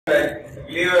I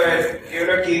believe I gave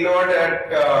a keynote at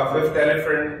Fifth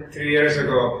Elephant 3 years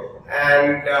ago,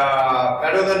 and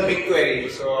that was on BigQuery.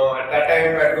 So at that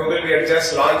time at Google, we had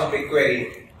just launched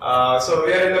BigQuery. So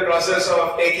we are in the process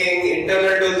of taking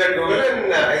internal tools at Google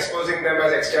and exposing them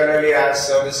as externally as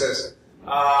services.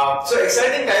 So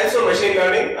exciting times for machine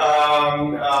learning.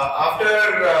 After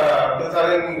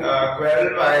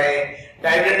 2012, I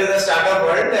dived into the startup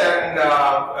world and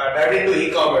dived into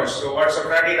e-commerce. So what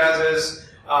Socrates does is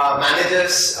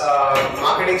manages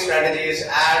marketing strategies,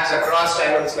 ads across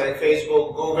channels like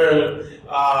Facebook, Google,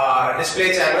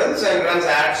 display channels, and runs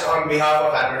ads on behalf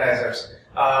of advertisers.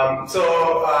 The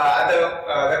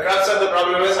crux of the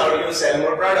problem is how do you sell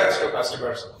more products to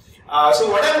customers. So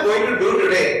what I'm going to do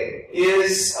today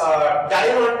is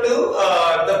dive onto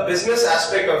the business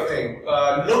aspect of things.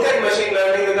 Look at machine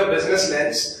learning with a business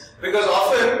lens, because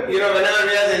often, whenever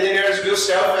we as engineers do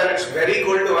stuff and it's very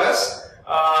cool to us,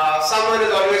 someone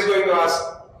is always going to ask,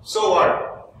 so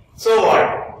what? So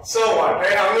what? So what?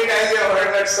 Right? How many times you have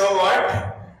heard that so what?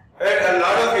 Right? A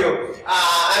lot of you.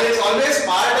 And it's always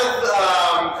part of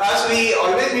us, we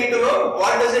always need to know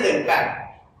what does it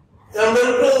impact. So I'm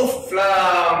going to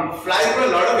fly through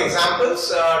a lot of examples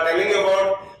telling you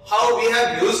about how we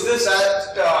have used this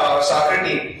at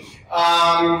Socrates.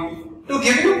 To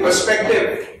give you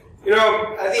perspective,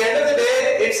 at the end of the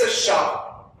day, it's a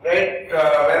shop, right?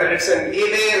 Whether it's an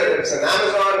eBay, whether it's an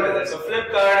Amazon, whether it's a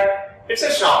Flipkart, it's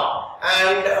a shop.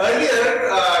 And earlier,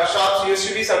 shops used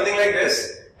to be something like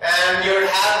this. And you would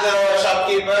have the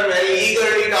shopkeeper very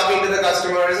eagerly talking to the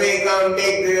customers, hey, come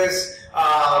take this.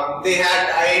 They had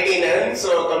IIT,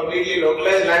 so completely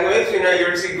localized language. You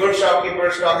would see good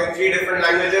shopkeepers talking 3 different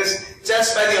languages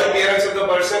just by the appearance of the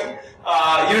person.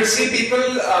 You would see people,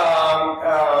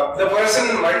 the person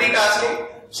multitasking.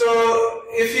 So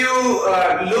if you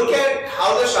look at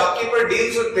how the shopkeeper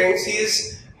deals with things, he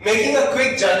is making a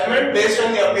quick judgment based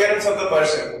on the appearance of the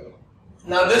person.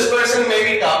 Now this person may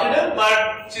be talkative,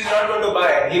 but she's not going to buy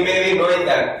it. He may be knowing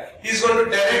that. He's going to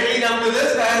directly come to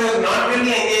this guy who is not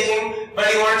really engaging, but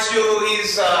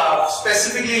he's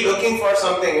specifically looking for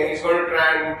something and he's going to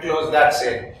try and close that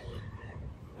sale.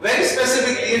 Very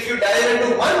specifically, if you dive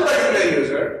into one particular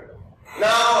user,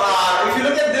 now if you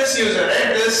look at this user,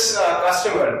 right, this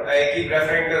customer, I keep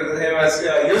referring to him as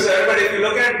a user, but if you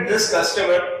look at this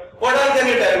customer, what all can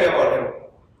you tell me about him?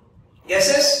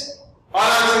 Guesses? All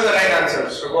answers the right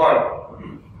answers, so go on.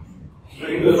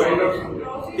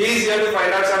 He's here to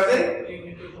find out something?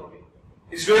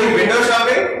 He's doing window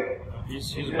shopping?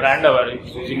 He's brand aware,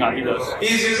 he's using Adidas.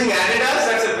 He's using Adidas,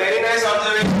 that's a very nice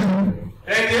observation.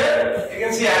 Right here, you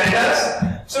can see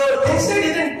Adidas. So things that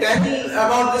you can tell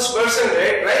about this person,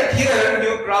 right here,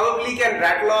 you probably can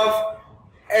rattle off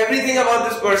everything about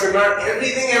this person. Not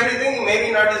everything,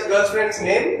 maybe not his girlfriend's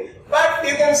name, but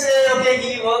you can say, okay,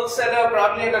 he works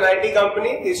probably at an IT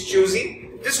company, he's choosy.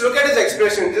 Just look at his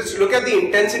expression, just look at the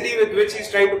intensity with which he's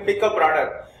trying to pick a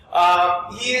product.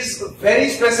 He is very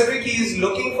specific, he is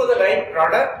looking for the right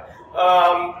product.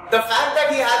 The fact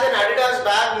that he has an Adidas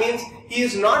bag means he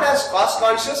is not as cost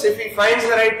conscious. If he finds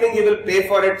the right thing, he will pay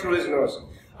for it through his nose.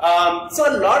 So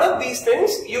a lot of these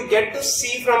things you get to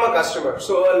see from a customer.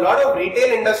 So a lot of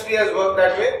retail industry has worked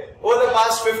that way over the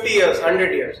past 50 years,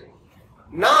 100 years.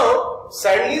 Now,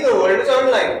 suddenly the world is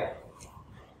online.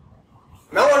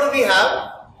 Now what do we have?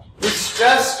 It's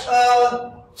just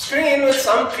a screen with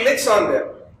some clicks on there.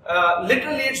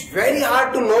 Literally, it's very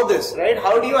hard to know this, right?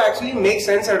 How do you actually make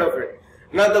sense out of it?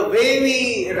 Now, the way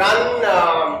we run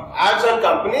ads on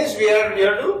companies, we are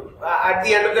here to, at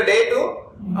the end of the day, to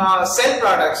sell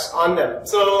products on them.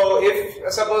 So,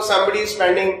 if suppose somebody is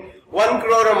spending 1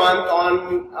 crore a month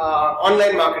on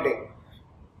online marketing,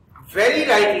 very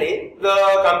rightly,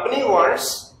 the company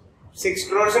wants 6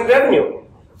 crores in revenue.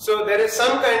 So there is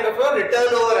some kind of a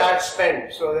return over ad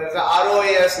spend. So there is a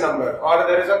ROAS number, or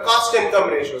there is a cost income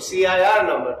ratio, CIR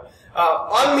number.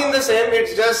 All mean the same.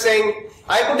 It's just saying,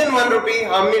 I put in 1 rupee,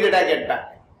 how many did I get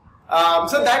back?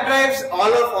 So that drives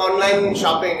all of online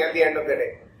shopping at the end of the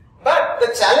day. But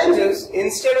the challenge is,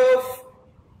 instead of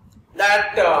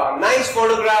that nice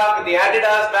photograph with the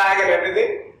Adidas bag and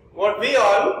everything, what we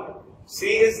all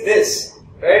see is this,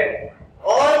 right?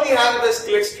 All we have is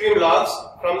clickstream logs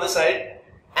from the site.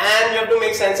 And you have to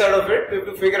make sense out of it. You have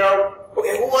to figure out,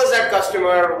 okay, who was that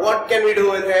customer, what can we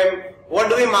do with him, what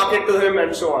do we market to him,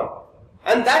 and so on.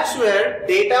 And that's where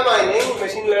data mining,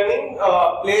 machine learning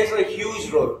plays a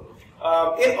huge role.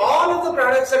 In all of the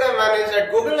products that I manage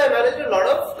at Google, I manage a lot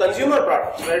of consumer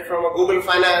products, right? From a Google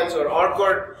Finance or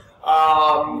Orkut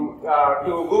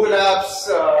to Google Apps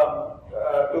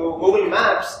to Google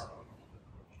Maps.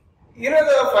 you know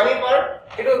the funny part?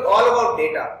 It was all about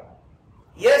data.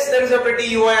 Yes, there is a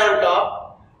pretty UI on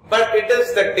top, but it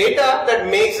is the data that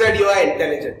makes that UI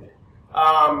intelligent.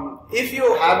 If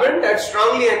you haven't, I'd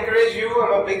strongly encourage you,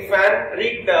 I'm a big fan,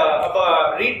 read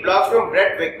blogs from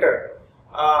Brett Victor.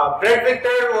 Brett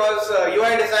Victor was a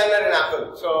UI designer in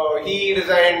Apple. So he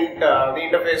designed the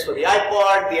interface for the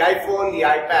iPod, the iPhone, the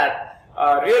iPad.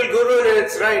 Real guru in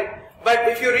its right. But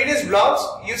if you read his blogs,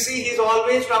 you see he's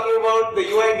always talking about the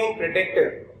UI being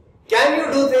predictive. Can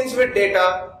you do things with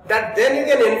data that then you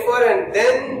can infer and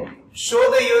then show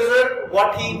the user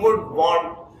what he would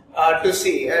want to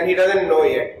see, and he doesn't know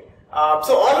yet.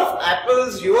 So all of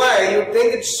Apple's UI, you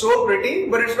think it's so pretty,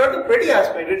 but it's not the pretty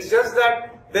aspect. It's just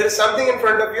that there is something in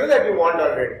front of you that you want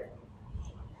already.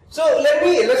 So let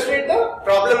me illustrate the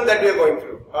problem that we are going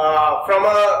through from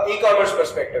an e-commerce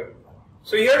perspective.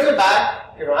 So here's a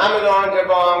bag, Amazon,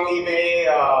 Jabong, eBay,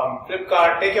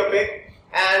 Flipkart, take your pick,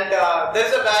 and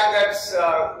there's a bag that's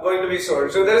going to be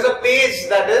sold. So there's a page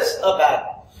that is a bag.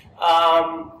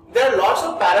 There are lots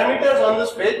of parameters on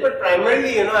this page, but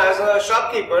primarily, as a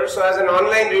shopkeeper, so as an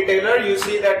online retailer, you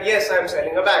see that yes, I'm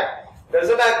selling a bag. There's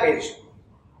a bag page.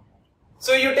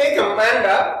 So you take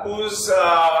Amanda, who's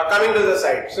coming to the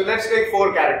site. So let's take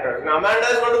 4 characters. Now Amanda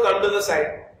is going to come to the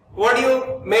site. What do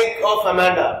you make of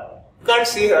Amanda? You can't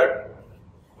see her.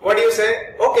 What do you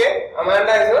say? Okay,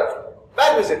 Amanda is a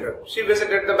bag visitor. She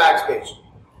visited the bags page.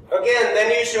 Okay, and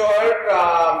then you show her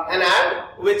an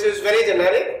ad, which is very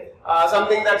generic.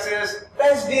 Something that says,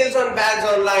 best deals on bags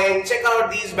online, check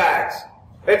out these bags.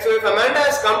 Right? So if Amanda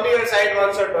has come to your site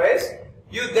once or twice,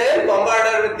 you then bombard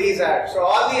her with these ads. So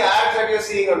all the ads that you're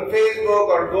seeing on Facebook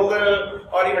or Google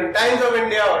or even Times of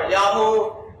India or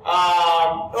Yahoo,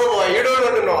 oh boy, you don't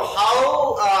want to know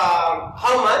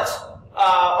how much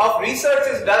of research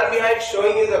is done behind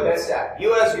showing you the best ad.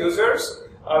 You as users,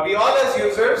 we all as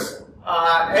users,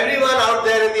 everyone out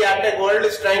there in the ad tech world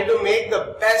is trying to make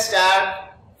the best ad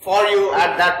for you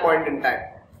at that point in time.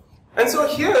 And so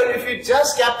here, if you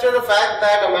just capture the fact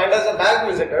that Amanda is a bag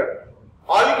visitor,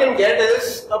 all you can get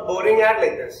is a boring ad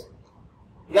like this.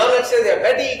 Now let's say they are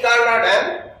Betty, Carla,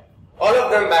 Dan, all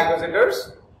of them bag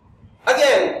visitors.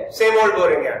 Again, same old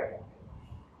boring ad.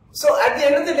 So at the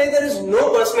end of the day, there is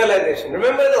no personalization.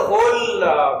 Remember the whole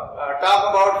talk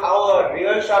about how a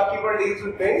real shopkeeper deals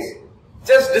with things?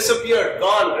 Just disappeared,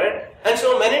 gone, right? And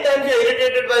so many times you're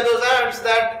irritated by those ads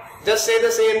that just say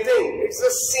the same thing. It's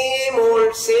the same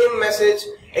old, same message,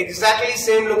 exactly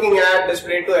same looking ad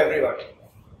displayed to everyone.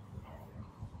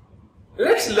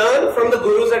 Let's learn from the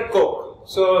gurus at Coke.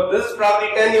 So this is probably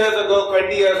 10 years ago,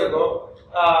 20 years ago.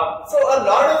 So a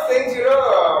lot of things,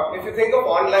 if you think of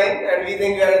online and we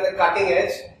think we are at the cutting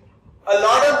edge, a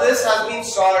lot of this has been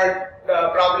solved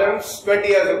problems 20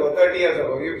 years ago, 30 years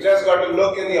ago. You've just got to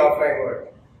look in the offline world.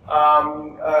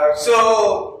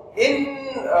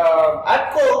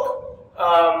 At Coke,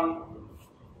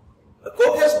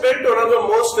 Coke has built one of the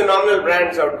most phenomenal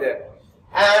brands out there.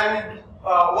 And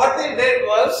what they did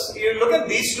was, you look at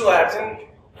these 2 ads and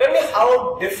tell me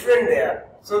how different they are.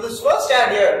 So this first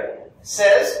ad here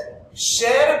says,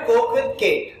 share a Coke with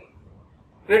Kate.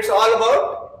 And it's all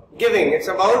about giving. It's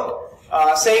about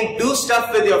saying do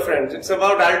stuff with your friends. It's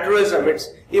about altruism. It's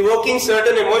evoking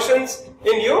certain emotions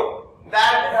in you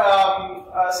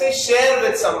that say share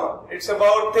with someone. It's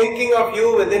about thinking of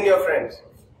you within your friends.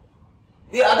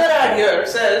 The other ad here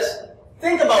says,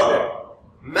 think about it.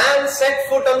 Man set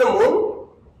foot on the moon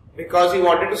because he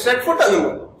wanted to set foot on the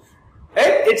moon.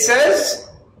 Right? It says,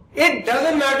 it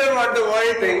doesn't matter what the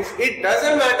world thinks. It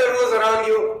doesn't matter who's around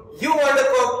you. You want to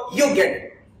cook, you get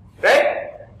it. Right?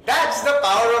 That's the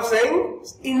power of saying,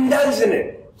 indulge in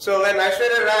it. So when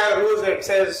Aishwarya Rai rules it,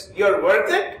 says, you're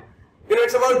worth it.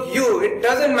 It's about you. It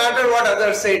doesn't matter what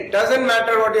others say. It doesn't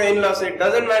matter what your in-law say. It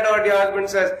doesn't matter what your husband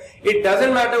says. It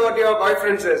doesn't matter what your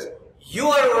boyfriend says. You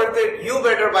are worth it. You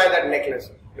better buy that necklace.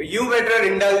 You better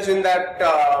indulge in that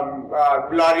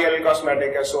L'Oreal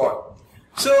cosmetic and so on.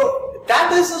 So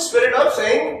that is the spirit of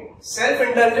saying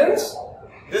self-indulgence.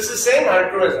 This is saying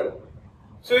altruism.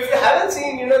 So if you haven't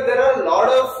seen, there are a lot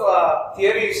of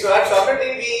theories. So at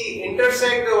Socrates, we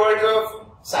intersect the words of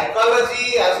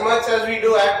psychology as much as we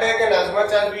do ad tech and as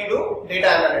much as we do data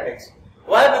analytics.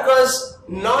 Why? Because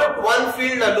not one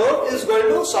field alone is going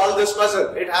to solve this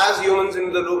puzzle. It has humans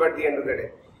in the loop at the end of the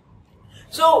day.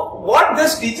 So what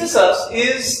this teaches us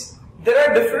is there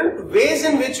are different ways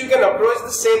in which you can approach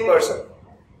the same person.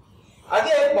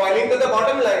 Again, pointing to the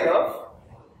bottom line of,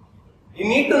 you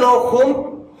need to know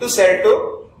whom to sell to.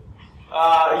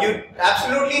 You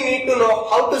absolutely need to know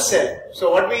how to sell.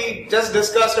 So what we just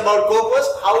discussed about Coke was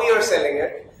how you are selling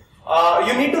it.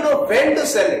 You need to know when to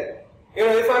sell it.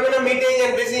 If I'm in a meeting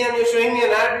and busy and you're showing me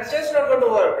an ad, it's just not going to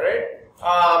work,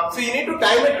 right? So you need to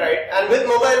time it right. And with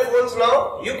mobile phones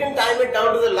now, you can time it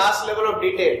down to the last level of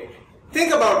detail.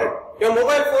 Think about it. Your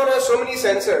mobile phone has so many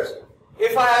sensors.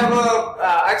 If I have a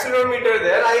accelerometer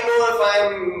there, I know if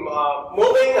I'm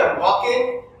moving, I'm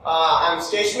walking, I'm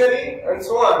stationary, and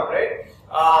so on, right?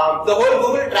 The whole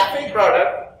Google traffic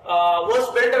product was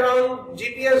built around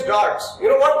GPS dots.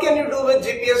 What can you do with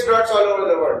GPS dots all over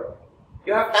the world?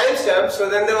 You have timestamps, so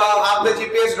then there were half the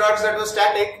GPS dots that were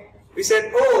static. We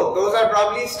said, oh, those are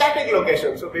probably static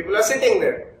locations, so people are sitting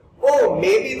there. Oh,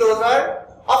 maybe those are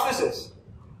offices.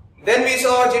 Then we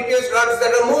saw GPS dots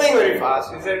that are moving very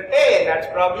fast. We said, hey, that's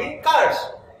probably cars.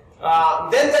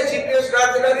 Then the GPS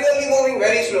dots that are really moving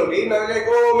very slowly. Now we're like,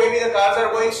 oh, maybe the cars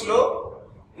are going slow.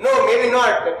 No, maybe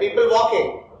not. The people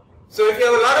walking. So if you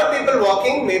have a lot of people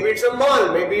walking, maybe it's a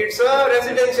mall, maybe it's a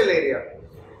residential area.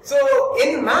 So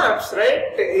in maps,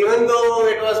 right, even though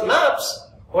it was maps,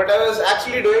 what I was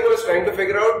actually doing was trying to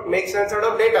figure out, make sense out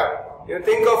of data. You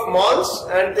think of malls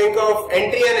and think of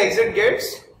entry and exit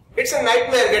gates. It's a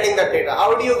nightmare getting that data.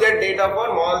 How do you get data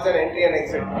for malls and entry and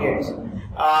exit gates?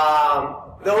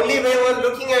 The only way was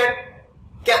looking at,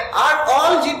 are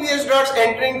all GPS dots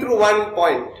entering through one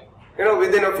point,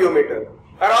 within a few meters?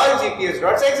 Are all GPS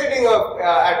dots exiting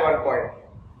at one point?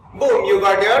 Boom, you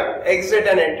got your exit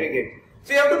and entry gate.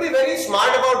 So you have to be very smart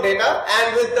about data,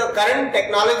 and with the current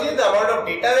technology, the amount of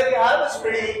data that you have is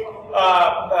pretty,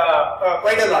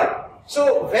 quite a lot.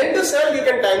 So when to sell, you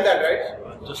can time that, right?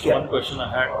 Just one question I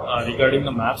had regarding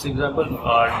the maps example.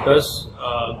 Does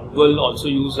Google also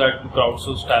use that to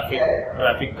crowdsource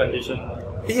traffic congestion?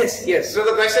 Yes. So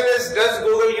the question is, does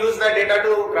Google use that data to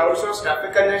crowdsource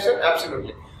traffic congestion?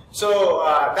 Absolutely. So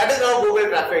that is how Google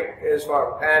traffic is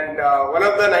formed. And one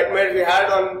of the nightmares we had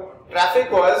on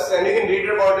traffic was, and you can read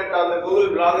about it on the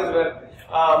Google blog as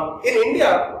well. In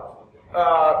India,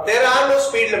 there are no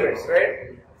speed limits, right?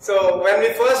 So when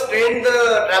we first trained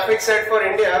the traffic set for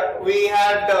India, we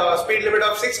had a speed limit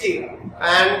of 60,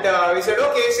 and we said,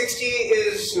 okay, 60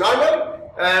 is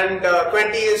normal, and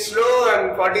 20 is slow,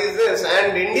 and 40 is this,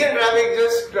 and Indian traffic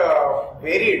just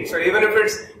varied. So even if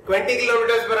it's 20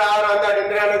 kilometers per hour on that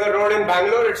Indiranagar road in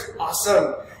Bangalore, it's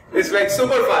awesome. It's like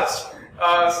super fast.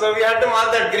 So we had to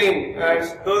mark that green, and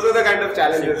those are the kind of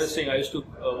challenges. It's interesting. I used to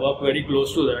work very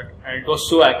close to that, and it was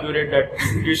so accurate that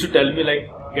it used to tell me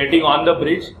like getting on the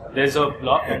bridge there's a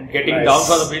block, and getting down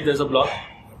from the bridge there's a block.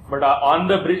 But on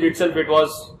the bridge itself it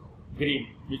was green,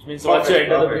 which means once you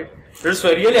enter the bridge, it was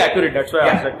really accurate. That's why I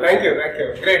asked that. Thank you.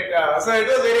 Great. So it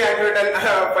was very accurate, and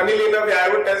funnily enough, I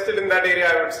would test it in that area.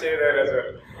 I would stay there as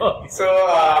well.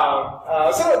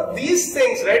 So these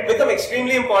things, right, become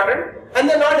extremely important, and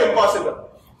they're not impossible.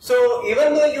 So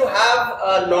even though you have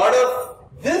a lot of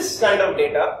this kind of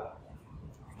data,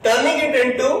 turning it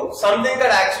into something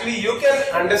that actually you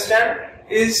can understand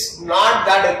is not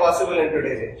that impossible in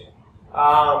today's age.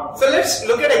 So let's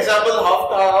look at examples of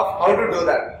how to do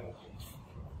that.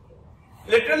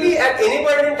 Literally at any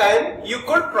point in time, you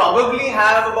could probably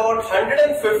have about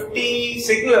 150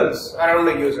 signals around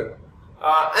the user.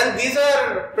 And these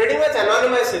are pretty much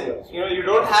anonymized signals. You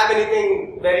don't have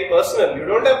anything very personal. You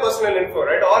don't have personal info,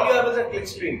 right? All you have is a click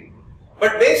stream.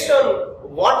 But based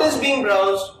on what is being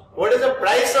browsed, what is the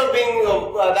price of being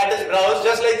that is browsed,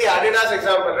 just like the Adidas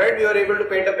example, right? We are able to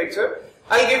paint a picture.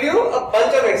 I'll give you a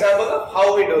bunch of examples of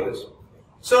how we do this.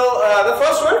 So the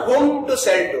first one, whom to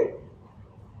sell to.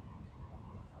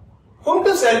 Whom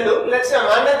to sell to? Let's say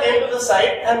Amanda came to the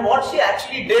site, and what she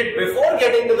actually did before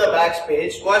getting to the bags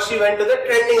page was she went to the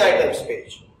trending items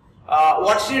page.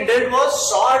 What she did was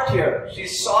sort here. She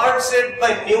sorts it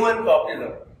by new and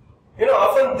popular.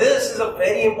 Often this is a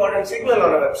very important signal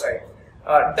on a website.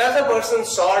 Does a person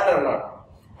sort or not?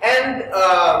 And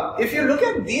if you look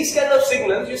at these kind of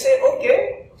signals, you say,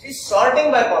 okay, she's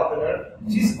sorting by popular.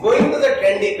 She's going to the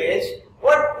trendy page.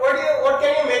 What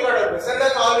can you make out of this? And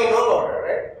that's all we know about her,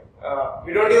 right?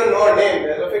 We don't even know her name.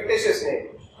 There's a fictitious name.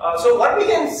 So what we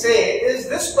can say is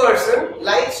this person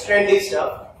likes trendy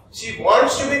stuff. She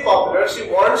wants to be popular. She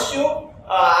wants to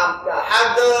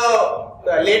have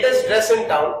the latest dress in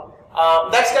town.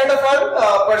 That's kind of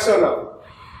our persona.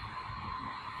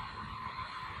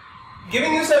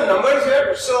 Giving you some numbers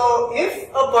here. So if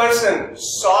a person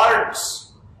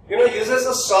sorts, uses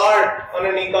a sort on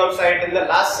an e-com site in the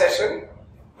last session,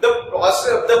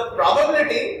 the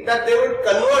probability that they would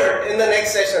convert in the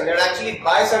next session, they would actually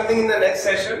buy something in the next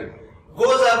session,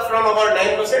 goes up from about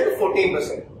 9% to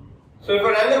 14%. So if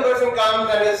a random person comes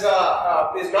and is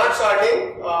not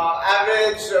sorting,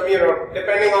 average,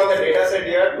 depending on the data set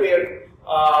here,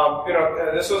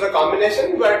 this was a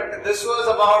combination, but this was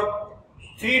about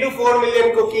 3 to 4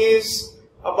 million cookies,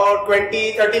 about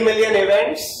 20-30 million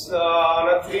events on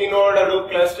a 3-node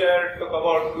Hadoop cluster. Took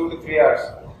about 2 to 3 hours.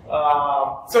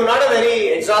 So not a very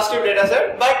exhaustive data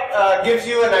set, but gives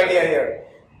you an idea here.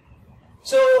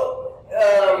 So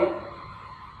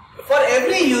for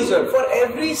every user, for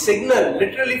every signal,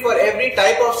 literally for every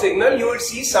type of signal, you would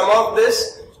see some of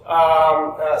this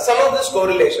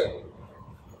correlation.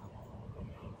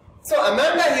 So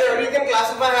Amanda here, you can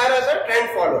classify her as a trend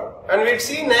follower, and we'll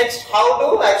see next how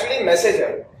to actually message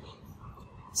her.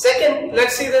 Second,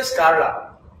 let's see this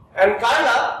Carla. And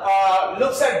Carla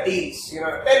looks at deals,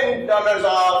 $10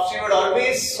 off. She would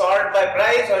always sort by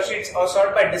price or she'd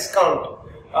sort by discount.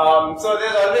 So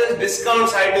there's always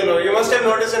discounts high to low. You must have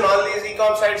noticed in all these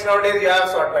e-com sites nowadays, you have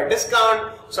sort by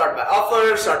discount, sort by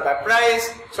offer, sort by price,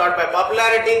 sort by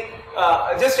popularity.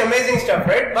 Just amazing stuff,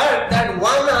 right? But that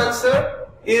one answer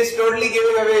is totally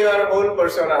giving away your whole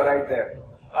persona right there.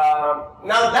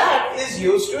 Now that is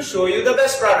used to show you the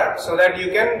best product so that you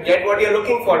can get what you're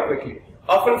looking for quickly.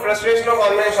 Often frustration of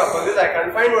online shoppers is I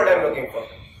can't find what I'm looking for.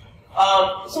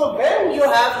 So when you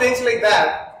have things like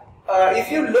that,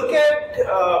 if you look at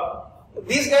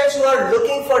these guys who are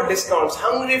looking for discounts,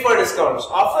 hungry for discounts,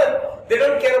 often they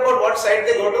don't care about what site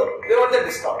they go to, they want the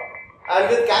discount. And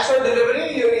with cash on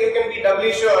delivery, you can be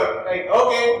doubly sure, like,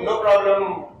 okay, no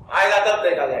problem, aayega tab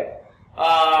dekha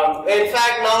jayega. In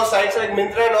fact, now sites like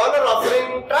Myntra and all are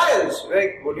offering trials.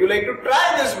 Like, would you like to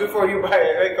try this before you buy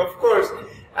it? Like, of course.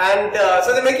 And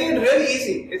so they're making it really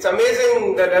easy. It's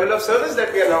amazing the level of service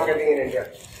that we are now getting in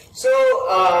India. So,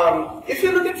 if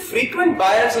you look at frequent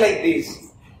buyers like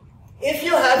these, if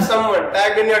you have someone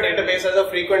tagged in your database as a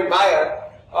frequent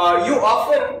buyer, you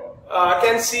often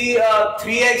can see a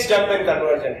 3x jump in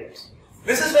conversion rates.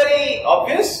 This is very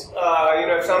obvious.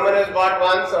 If someone has bought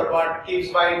once or keeps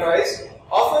buying twice,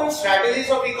 often strategies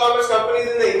of e-commerce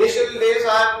companies in the initial days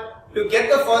are to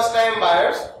get the first-time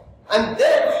buyers, and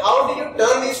then how do you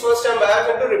turn these first-time buyers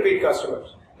into repeat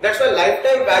customers? That's why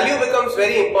lifetime value becomes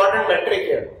very important metric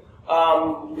here.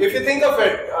 If you think of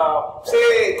it,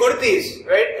 say kurtis,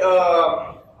 right?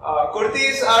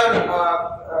 Kurtis are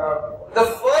the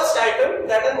first item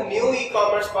that a new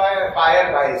e-commerce buyer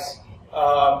buys,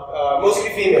 mostly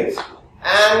females.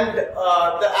 And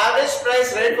the average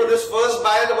price rate for this first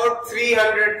buy is about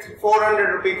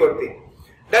 300-400 rupee kurti.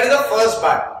 That is the first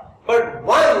buy. But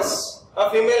once a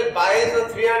female buys a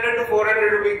 300 to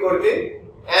 400 rupee kurti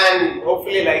and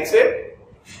hopefully likes it,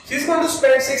 she's going to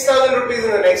spend 6,000 rupees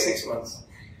in the next 6 months.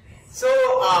 So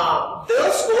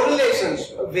those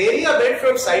correlations vary a bit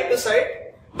from site to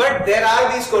site, but there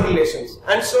are these correlations.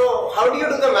 And so how do you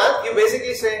do the math? You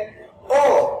basically say,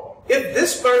 oh, if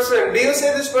this person, do you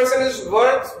say this person is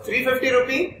worth 350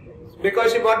 rupee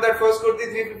because she bought that first kurti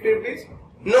 350 rupees?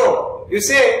 No, you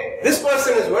say this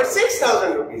person is worth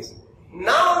 6,000 rupees.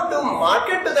 Now to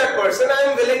market to that person,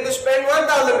 I am willing to spend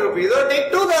 1,000 rupees or take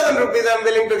 2,000 rupees I am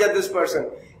willing to get this person.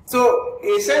 So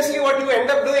essentially what you end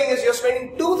up doing is you're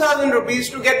spending 2,000 rupees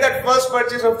to get that first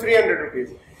purchase of 300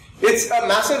 rupees. It's a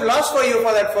massive loss for you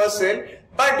for that first sale,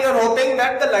 but you're hoping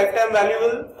that the lifetime value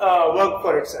will work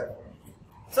for itself.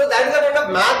 So that is the kind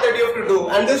of math that you have to do,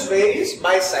 and this varies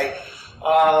by site.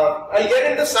 I'll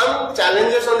get into some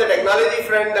challenges on the technology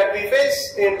front that we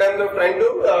face in terms of trying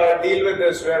to deal with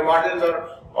this, where models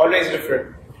are always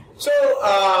different. So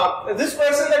this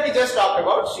person that we just talked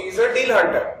about, she's a deal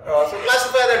hunter. So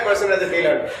classify that person as a deal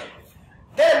hunter.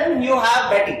 Then you have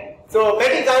Betty. So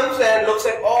Betty comes and looks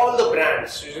at all the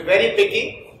brands. She's very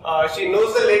picky. She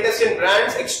knows the latest in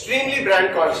brands, extremely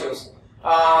brand conscious.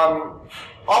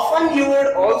 Often you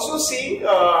would also see, there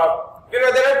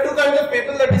are two kinds of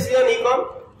people that you see on e-com.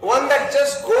 One that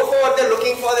just go for what they're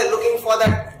looking for. They're looking for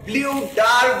that blue,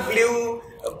 dark blue,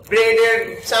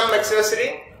 braided, some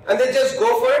accessory. And they just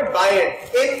go for it, buy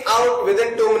it. In, out,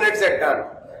 within 2 minutes they're done.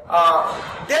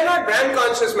 They're not brand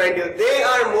conscious, mind you.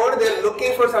 They're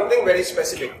looking for something very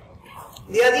specific.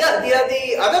 They are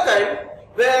the other kind,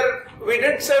 where we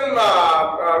did some,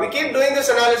 we keep doing this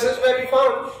analysis where we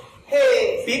found,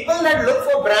 hey, people that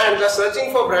look for brands, are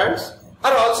searching for brands,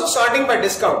 are also sorting by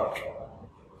discount.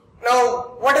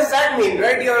 Now, what does that mean,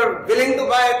 right? You're willing to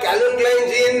buy Calvin Klein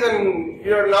jeans and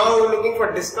you're now looking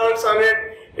for discounts on it.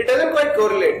 It doesn't quite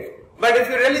correlate. But if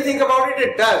you really think about it,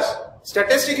 it does.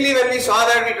 Statistically, when we saw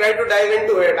that, we tried to dive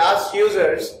into it, ask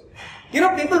users.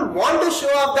 People want to show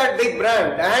off that big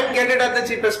brand and get it at the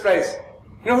cheapest price.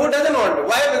 Who doesn't want to?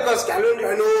 Why? Because Calvin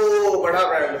Klein, oh, bada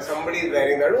brand, somebody is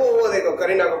wearing that, oh, dekho,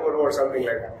 Kareena Kapoor or something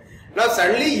like that. Now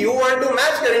suddenly you want to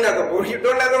match Kareena Kapoor, you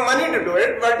don't have the money to do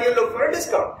it, but you look for a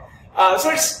discount. So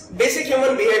it's basic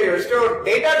human behavior. So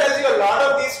data tells you a lot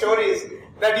of these stories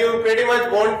that you pretty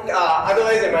much won't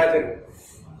otherwise imagine.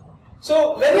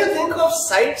 So when you think of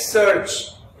site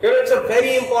search, it's a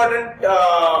very important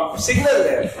signal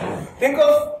there. Think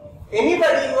of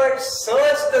anybody who had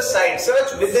searched the site,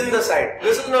 search within the site.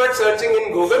 This is not searching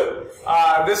in Google.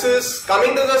 This is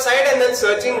coming to the site and then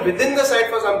searching within the site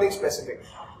for something specific.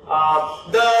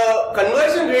 The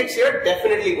conversion rates here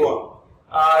definitely go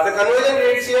up. The conversion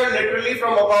rates here literally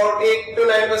from about 8 to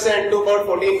 9% to about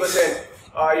 14%.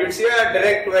 You'd see a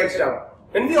direct 2x jump.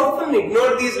 And we often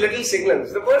ignore these little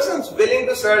signals. The person's willing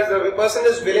to search, the person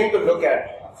is willing to look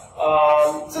at.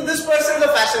 So this person is a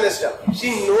fashionista.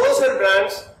 She knows her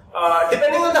brands.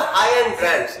 Depending on the high-end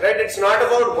brands, right? It's not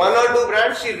about one or two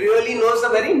brands. She really knows the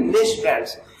very niche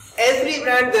brands. Every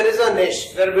brand there is a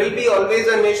niche. There will be always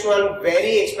a niche one,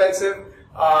 very expensive.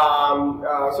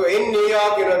 So in New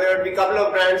York, there will be a couple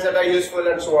of brands that are useful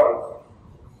and so on.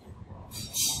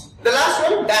 The last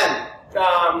one, Dan.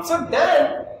 So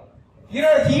Dan,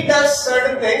 he does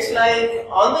certain things like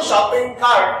on the shopping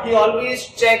cart, he always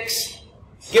checks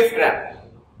gift wrap.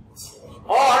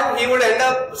 Or he would end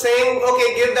up saying,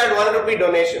 okay, give that ₹1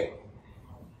 donation.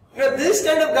 These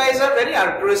kind of guys are very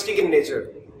altruistic in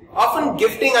nature. Often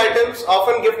gifting items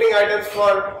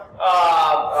for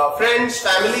friends,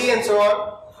 family and so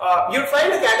on. You'd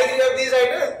find a category of these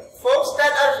items, folks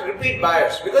that are repeat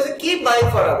buyers because they keep buying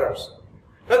for others.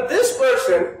 Now this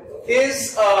person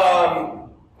is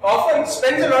often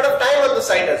spends a lot of time on the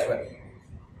site as well.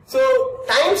 So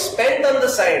time spent on the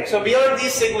site, so beyond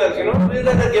these signals,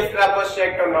 whether the gift wrap was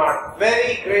checked or not,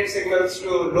 very great signals to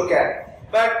look at.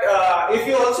 But if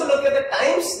you also look at the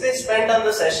times they spent on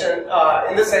the session,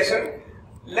 in the session,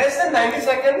 less than 90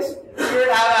 seconds, you would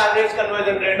have average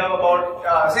conversion rate of about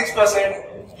 6%.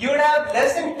 You would have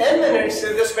less than 10 minutes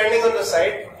if they're spending on the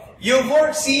site. You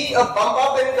would see a bump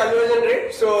up in conversion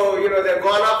rate. So, they've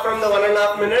gone up from the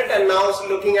 1.5 minute and now it's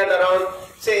looking at around,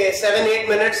 say, 7-8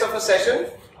 minutes of a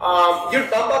session. You'd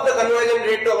bump up the conversion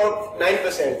rate to about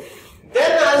 9%.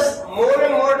 Then as more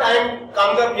and more time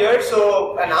comes up here,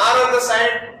 so an hour on the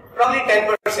side, probably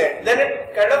 10%. Then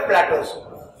it kind of plateaus.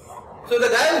 So the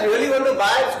guy who's really going to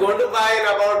buy is going to buy in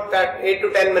about that 8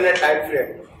 to 10 minute time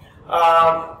frame.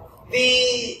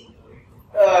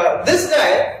 This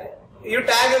guy, you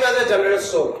tag him as a generous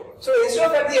soul. So instead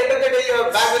of at the end of the day you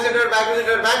have back visitor,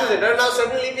 now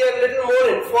suddenly we are a little more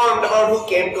informed about who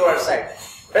came to our site.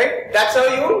 Right? That's how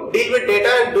you deal with data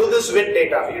and do this with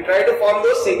data. You try to form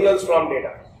those signals from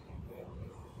data.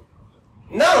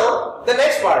 Now, the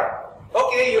next part.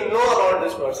 Okay, you know about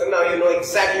this person. Now you know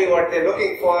exactly what they're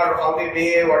looking for, how they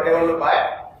behave, what they want to buy.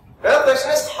 Now the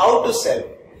question is how to sell.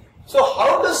 So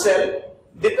how to sell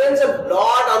depends a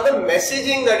lot on the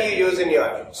messaging that you use in your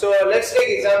ad. So let's take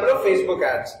example of Facebook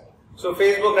ads. So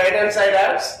Facebook right hand side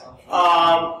ads.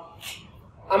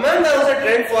 Amanda was a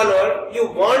trend follower. You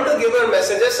want to give her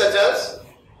messages such as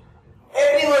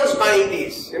everyone's buying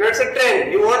these. It's a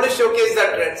trend. You want to showcase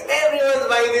that trends. Everyone's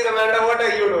buying these, Amanda. What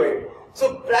are you doing?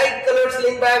 So bright colored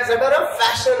sling bags that are a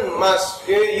fashion must.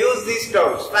 You use these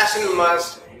terms. Fashion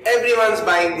must. Everyone's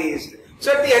buying these.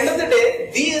 So at the end of the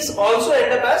day, these also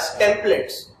end up as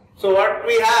templates. So what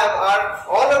we have are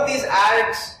all of these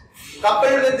ads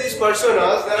coupled with these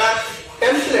personas. There are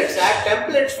templates, ad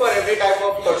templates for every type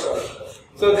of persona.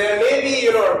 So there may be,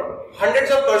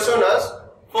 hundreds of personas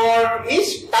for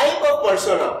each type of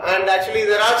persona. And actually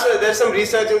there's some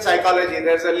research in psychology.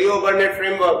 There's a Leo Burnett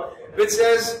framework which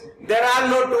says there are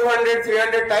no 200,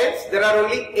 300 types. There are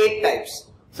only 8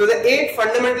 types. So the 8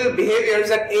 fundamental behaviors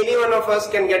that any one of us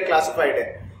can get classified in.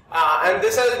 And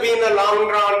this has been a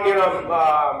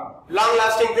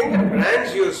long-lasting thing that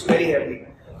brands use very heavily.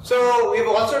 So we've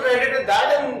also tried it with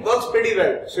that and works pretty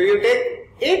well. So you take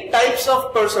 8 types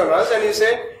of personas and you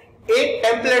say 8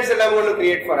 templates that I'm going to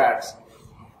create for ads.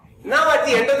 Now at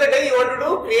the end of the day you want to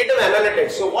do creative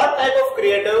analytics. So what type of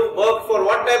creative work for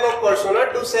what type of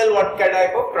persona to sell what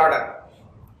type of product.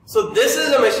 So this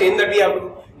is a machine that we have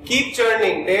to keep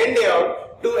churning day in day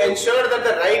out to ensure that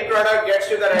the right product gets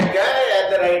to the right guy at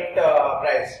the right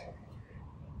price.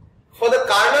 For the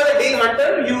Karna, the deal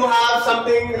hunter, you have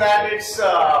something that it's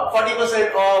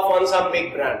 40% off on some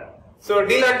big brand. So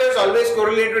deal hunters always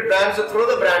correlate with brands, so throw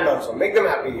the brand also, make them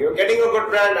happy. You're getting a good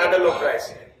brand at a low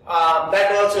price.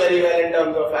 That works very well in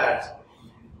terms of ads.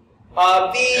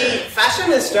 The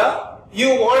fashionista, you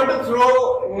want to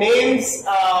throw names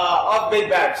of big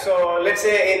bags. So let's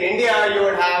say in India you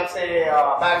would have say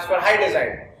bags for high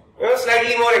design.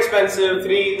 Slightly more expensive,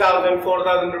 3,000,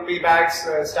 4,000 rupee bags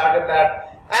start at that.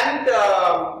 And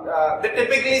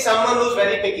typically someone who's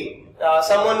very picky.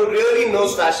 Someone who really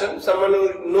knows fashion, someone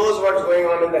who knows what's going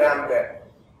on in the ramp there.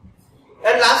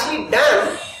 And lastly,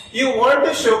 Dan, You want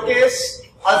to showcase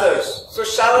others. So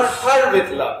shower her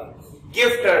with love.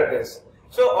 Gift her this.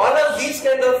 So all of these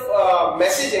kind of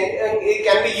messaging, and it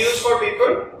can be used for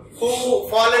people who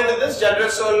fall into this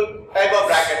generous soul type of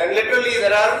bracket. And literally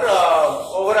there are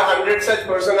over 100 such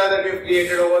personas that we've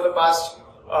created over the past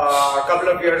couple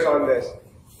of years on this.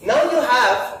 Now you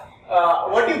have,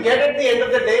 what you get at the end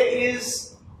of the day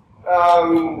is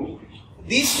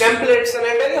these templates, and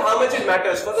I tell you how much it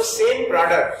matters for the same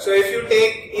product. So if you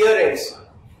take earrings,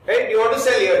 right, you want to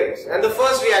sell earrings, and the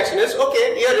first reaction is,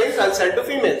 okay, earrings I'll sell to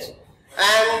females.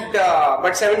 And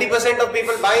but 70% of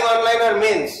people buying online are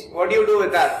males. What do you do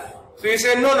with that? So you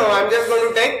say, no, I'm just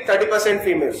going to take 30%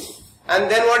 females. And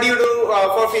then what do you do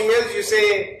for females? You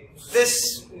say,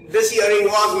 this earring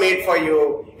was made for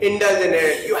you, indulge in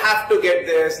it, you have to get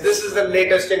this is the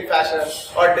latest in fashion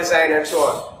or design and so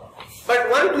on.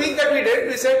 But one tweak that we did,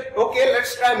 we said, okay,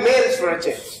 let's try males for a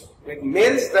change. With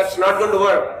males, that's not going to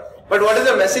work. But what is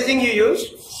the messaging you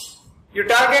use? You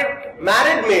target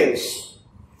married males,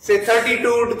 say 32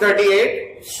 to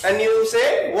 38, and you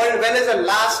say, when is the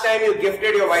last time you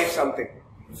gifted your wife something?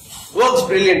 Works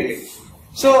brilliantly.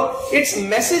 So it's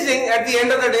messaging at the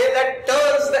end of the day that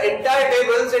turns the entire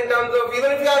tables in terms of,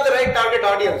 even if you have the right target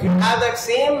audience, you have that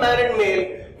same married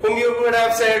male whom you would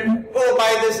have said, oh,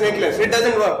 buy this necklace. It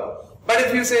doesn't work. But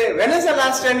if you say, when is the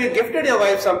last time you gifted your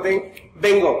wife something?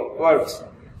 Bingo, works.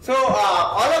 So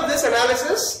all of this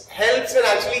analysis helps in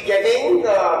actually getting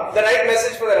the right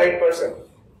message for the right person.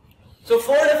 So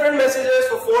 4 different messages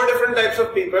for 4 different types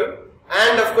of people,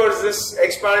 and of course this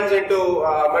expands into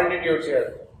multitudes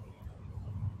here.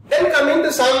 Then coming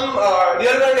to some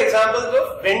real-world examples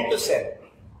of when to sell.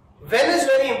 When is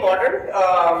very important.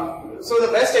 So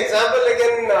the best example I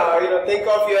can think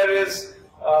of here is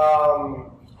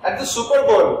at the Super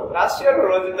Bowl last year, or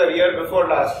was it the year before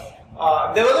last?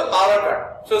 There was a power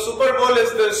cut. So Super Bowl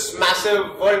is this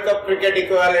massive World Cup cricket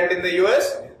equivalent in the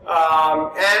US,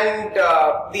 and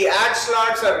the ad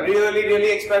slots are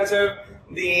really expensive.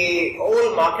 The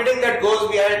whole marketing that goes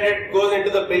behind it goes into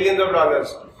the billions of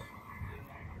dollars.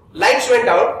 Lights went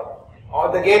out,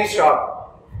 or the game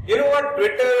stopped. You know what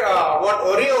Twitter, what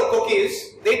Oreo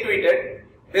cookies, they tweeted,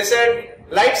 they said,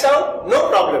 lights out, no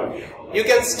problem. You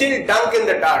can still dunk in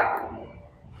the dark.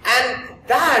 And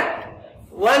that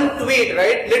one tweet,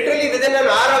 right, literally within an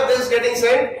hour of this getting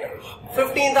sent,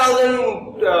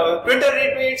 15,000 Twitter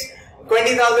retweets,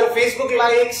 20,000 Facebook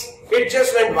likes, it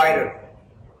just went viral.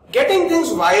 Getting things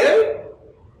viral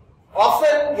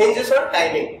often hinges on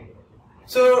timing.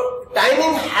 So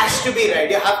timing has to be right.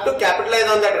 You have to capitalize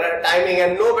on that timing,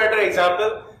 and no better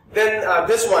example than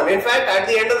this one. In fact, at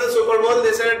the end of the Super Bowl,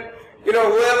 they said,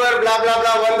 whoever blah blah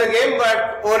blah won the game,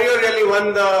 but Oreo really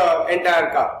won the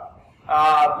entire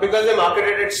cup because they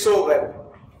marketed it so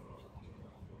well.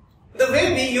 The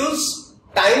way we use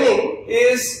timing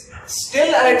is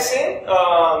still, I'd say,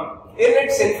 in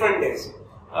its infant days.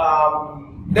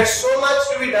 There's so much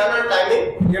to be done on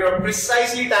timing.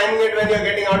 Precisely timing it when you're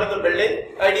getting out of the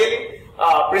building, ideally.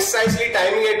 Precisely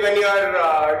timing it when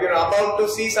you're about to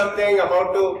see something,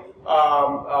 about to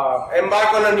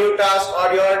embark on a new task,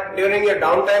 or you're during your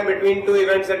downtime between 2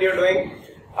 events that you're doing.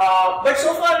 But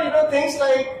so far, things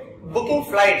like booking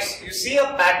flights. You see a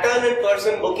pattern in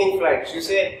person booking flights. You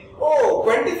say, oh,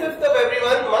 25th of every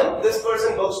month, this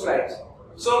person books flights.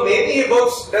 So maybe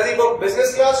does he book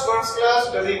business class, first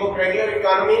class, does he book regular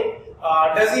economy,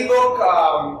 does he book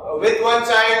with one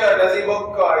child, or does he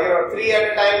book 3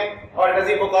 at a time, or does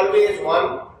he book always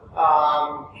one?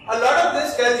 A lot of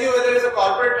this tells you whether it's a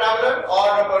corporate traveler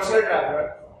or a personal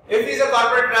traveler. If he's a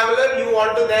corporate traveler, you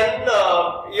want to then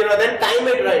time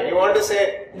it right. You want to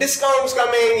say discounts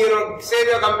coming, save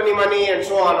your company money and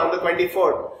so on the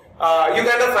 24th. You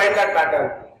kind of find that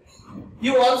pattern.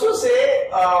 You also say,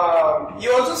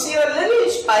 you also see a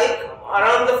little spike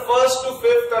around the 1st to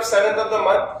 5th or 7th of the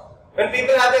month when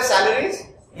people have their salaries.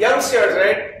 Youngsters,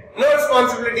 right? No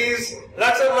responsibilities,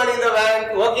 lots of money in the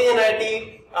bank, working in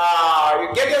IT.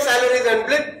 You get your salaries and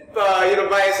blip,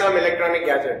 buy some electronic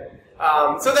gadget.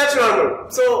 So that's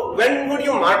normal. So when would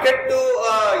you market to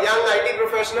a young IT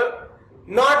professional?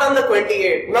 Not on the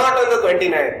 28th, not on the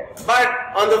 29th, but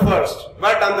on the 1st,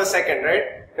 but on the 2nd, right?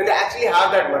 When they actually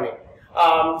have that money.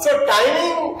 So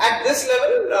timing at this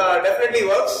level definitely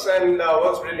works, and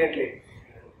works brilliantly.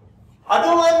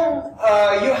 Other one,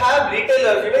 you have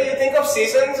retailers. You think of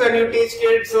seasons and you teach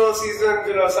kids, so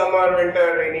seasons, summer,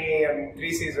 winter, rainy, and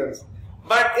 3 seasons.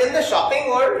 But in the shopping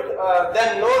world,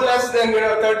 there are no less than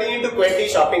 13 to 20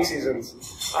 shopping seasons.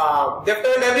 They've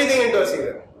turned everything into a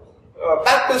season.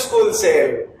 Back to school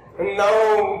sale,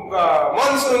 now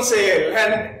monsoon sale,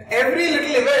 and every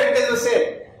little event is a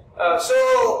sale.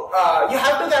 You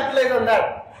have to capitalize on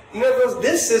that. Because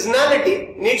this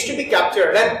seasonality needs to be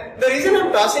captured. And the reason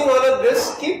I'm tossing all of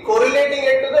this, keep correlating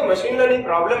it to the machine learning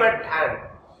problem at hand.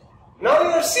 Now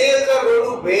your sales are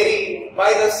going to vary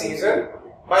by the season,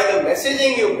 by the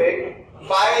messaging you pick,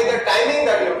 by the timing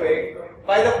that you pick,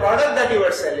 by the product that you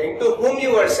are selling, to whom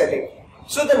you are selling.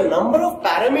 So the number of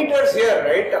parameters here,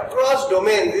 right, across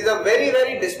domains, these are very,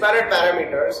 very disparate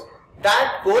parameters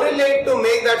that correlate to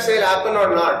make that sale happen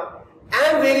or not,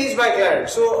 and varies by client.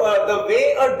 So the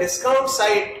way a discount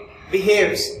site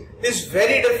behaves is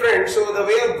very different. So the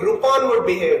way a Groupon would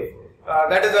behave,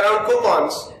 that is around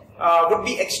coupons, would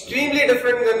be extremely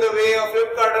different than the way a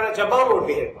Flipkart or a Jabam would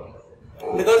behave.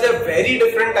 Because there are very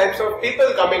different types of people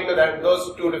coming to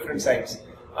those two different sites.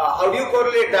 How do you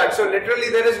correlate that? So literally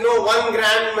there is no one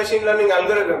grand machine learning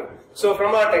algorithm. So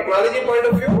from a technology point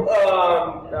of view,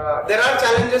 there are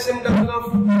challenges in terms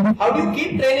of how do you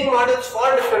keep training models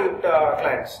for different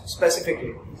clients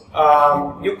specifically.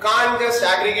 You can't just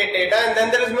aggregate data, and then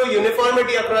there is no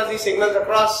uniformity across these signals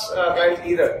across clients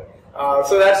either.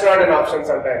 So that's not an option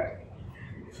sometimes.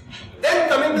 Then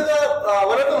coming to the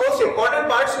one of the most important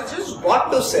parts, which is what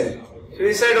to sell. So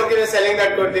we said, okay, we're selling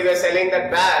that kurti, we're selling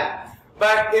that bag.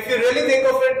 But if you really think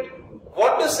of it,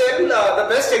 what to sell, the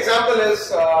best example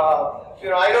is,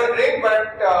 I don't drink,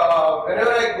 but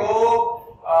whenever I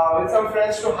go with some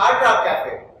friends to Hard Rock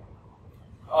Cafe,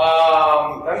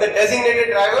 I'm the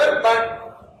designated driver,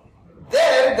 but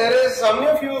there is, how many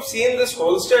of you have seen this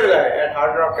holster guy at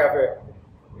Hard Rock Cafe?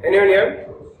 Anyone here?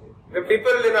 The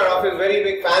people in our office, very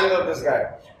big fans of this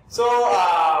guy. So,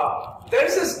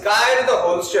 there's this guy with a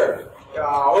holster.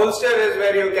 Holster is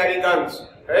where you carry guns,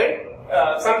 right?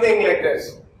 Something like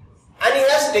this. And he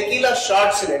has tequila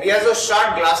shots in it. He has those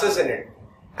shot glasses in it.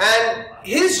 And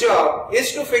his job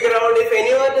is to figure out if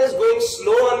anyone is going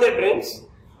slow on their drinks,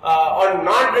 or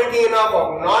not drinking enough,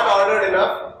 or not ordered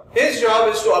enough. His job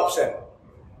is to upsell.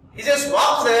 He just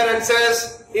walks there and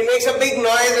says, he makes a big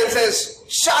noise and says,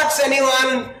 "Shots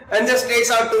anyone?" and just takes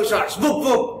out 2 shots. Boop,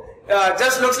 boop.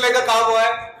 Just looks like a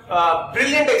cowboy.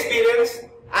 Brilliant experience,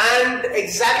 and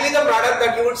exactly the product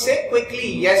that you would say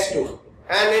quickly yes to.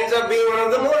 And ends up being one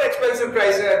of the more expensive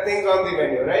things on the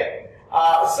menu, right?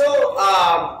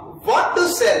 What to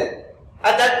sell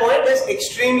at that point is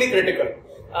extremely critical.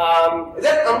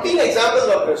 There are umpteen examples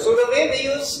of this. So the way we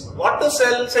use what to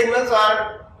sell signals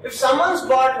are, if someone's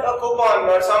bought a coupon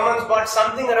or someone's bought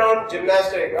something around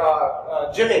gymnastic,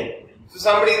 gymming. So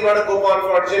somebody's got a coupon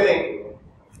for gymming.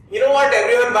 You know what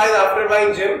everyone buys after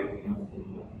buying gym?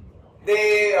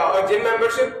 Or gym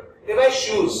membership, they buy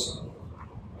shoes.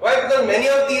 Why? Because many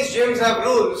of these gyms have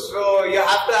rules, so you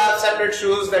have to have separate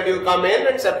shoes that you come in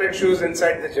and separate shoes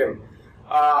inside the gym.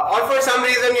 Or for some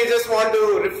reason you just want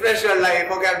to refresh your life.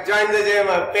 Okay, I've joined the gym,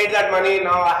 I've paid that money,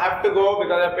 now I have to go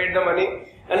because I've paid the money.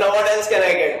 And now what else can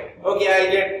I get? Okay, I'll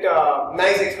get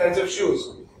nice expensive shoes.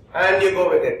 And you go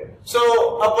with it. So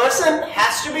a person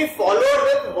has to be followed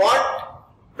with what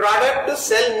product to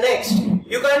sell next.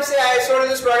 You can't say, I sold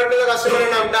this product to the customer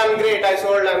and I'm done, great, I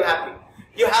sold, I'm happy.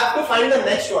 You have to find the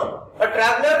next one. A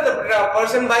traveler, the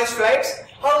person buys flights.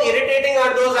 How irritating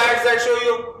are those ads that show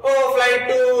you, oh, flight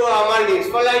to Maldives,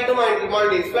 flight to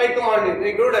Maldives, flight to Maldives.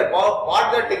 Hey, dude, I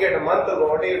bought that ticket a month ago,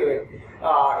 what are you doing?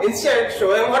 Instead,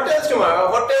 show him hotels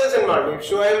in Maldives,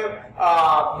 show him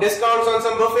discounts on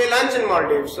some buffet lunch in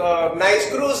Maldives, nice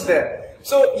cruise there.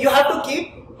 So you have to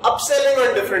keep upselling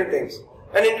on different things.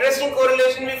 An interesting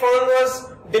correlation we found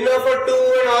was dinner for 2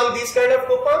 and all these kind of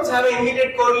coupons have an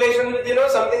immediate correlation with,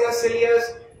 something as silly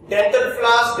as dental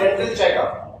floss, dental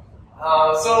checkup.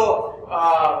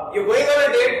 You're going on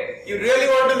a date, you really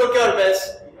want to look your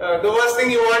best. The worst thing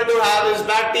you want to have is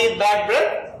bad teeth, bad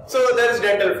breath. So there is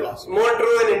dental floss. More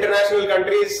true in international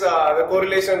countries, the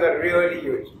correlations are really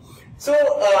huge. So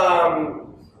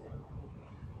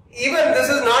even this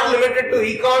is not limited to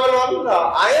e-com and all.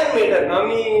 Iron Maiden, how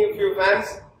many of you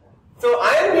fans? So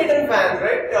Iron Maiden fans,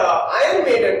 right? Iron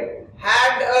Maiden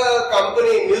had a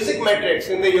company, Music Metrics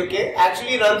in the UK,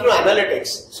 actually run through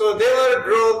analytics. So they were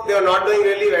broke, they were not doing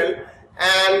really well,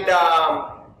 and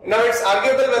now it's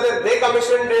arguable whether they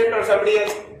commissioned it or somebody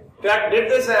else that did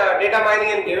this data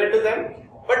mining and gave it to them.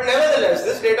 But nevertheless,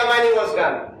 this data mining was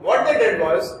done. What they did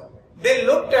was, they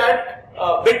looked at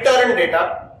BitTorrent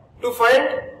data to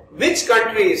find which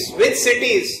countries, which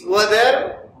cities were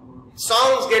their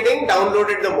songs getting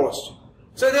downloaded the most.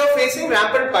 So they were facing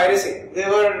rampant piracy. They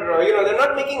were, they're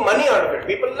not making money out of it.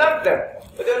 People loved them,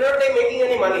 but they were not making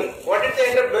any money. What did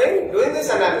they end up doing? Doing this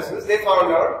analysis, they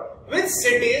found out which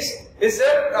cities is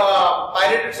there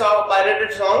pirated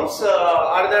songs,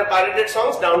 are there pirated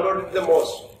songs downloaded the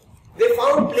most. They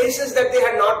found places that they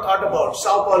had not thought about,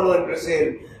 Sao Paulo in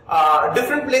Brazil,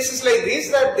 different places like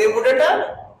these that they wouldn't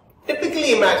have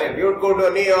typically imagined. You would go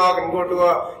to New York and go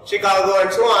to Chicago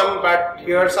and so on, but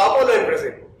here Sao Paulo in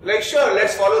Brazil. Like, sure,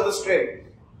 let's follow this trail.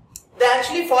 They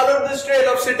actually followed this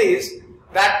trail of cities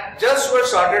that just were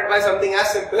sorted by something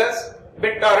as simple as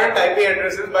BitTorrent IP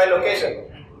addresses by location.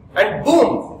 And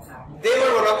boom, they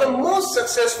were one of the most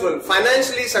successful,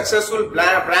 financially successful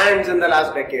brands in the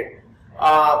last decade.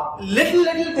 Little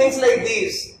things like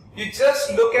these, you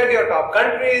just look at your top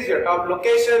countries, your top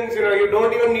locations, you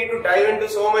don't even need to dive into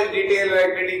so much detail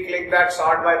like did he click that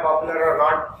sort by popular or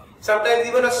not. Sometimes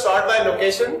even a sort by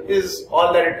location is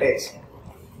all that it takes.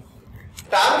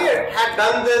 Target had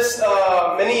done this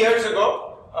many years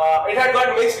ago. It had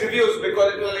got mixed reviews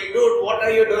because it was like, dude, what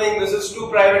are you doing? This is too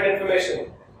private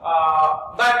information.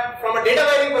 But from a data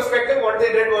mining perspective, what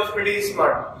they did was pretty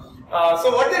smart.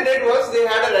 So what they did was they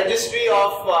had a registry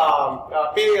of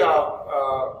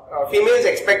females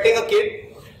expecting a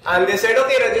kid, and they said,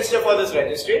 okay, register for this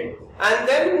registry. And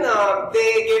then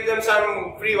they gave them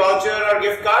some free voucher or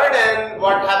gift card, and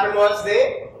what happened was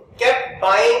they kept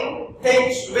buying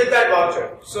things with that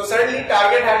voucher. So suddenly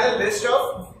Target had a list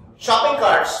of shopping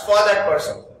carts for that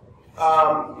person.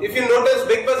 If you notice,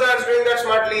 Big Bazaar is doing that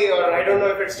smartly, or I don't know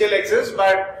if it still exists,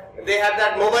 but they have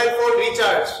that mobile phone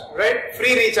recharge, right?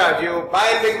 Free recharge. You buy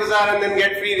in Big Bazaar and then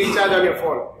get free recharge on your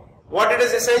phone. What it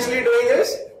is essentially doing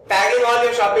is tagging all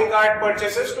your shopping cart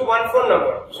purchases to one phone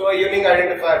number, so a unique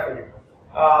identifier for you.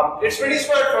 It's pretty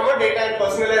smart from a data and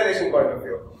personalization point of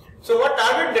view. So what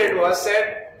Target did was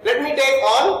said, let me take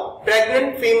all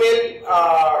pregnant female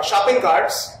shopping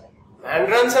carts and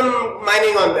run some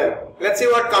mining on them. Let's see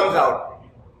what comes out.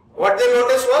 What they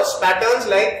noticed was patterns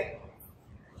like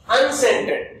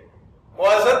unscented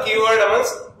was a keyword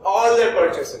amongst all their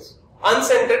purchases.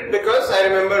 Unscented because I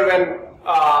remember when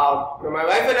my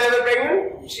wife and I were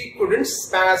pregnant, she couldn't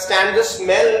stand the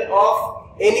smell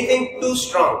of anything too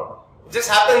strong. It just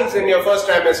happens in your first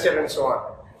trimester and so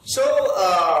on. So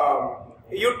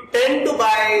you tend to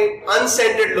buy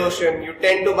unscented lotion, you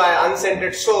tend to buy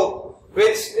unscented soap,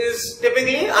 which is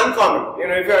typically uncommon.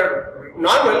 If you're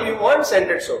normal, you want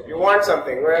scented soap, you want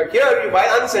something. Where here you buy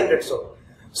unscented soap.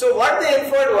 So what they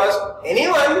inferred was,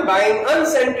 anyone buying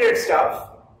unscented stuff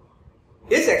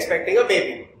is expecting a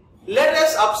baby. Let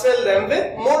us upsell them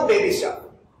with more baby stuff.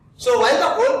 So while the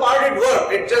whole part it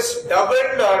worked, it just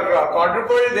doubled or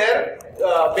quadrupled their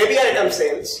baby item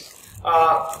sales.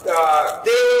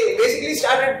 They basically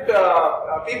started,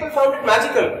 people found it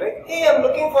magical. Like, hey, I'm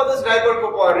looking for this diaper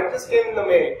coupon, it just came in the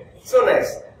mail. So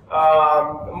nice.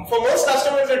 For most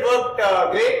customers it worked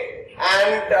great.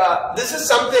 And this is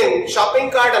something,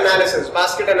 shopping cart analysis,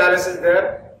 basket analysis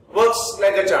there, works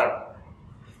like a charm.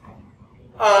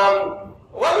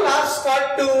 One last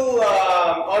thought to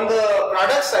on the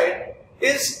product side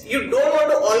is you don't want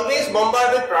to always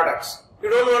bombard with products. You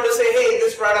don't want to say, hey,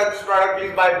 this product,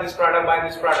 please buy this product, buy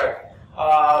this product.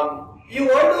 You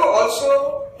want to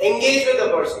also engage with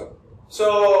the person.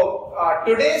 So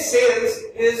today's sales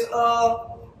is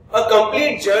a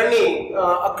complete journey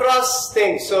across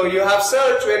things. So you have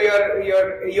search where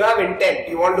you have intent.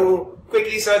 You want to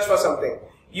quickly search for something.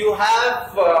 You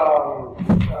have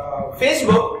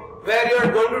Facebook where you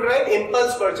are going to drive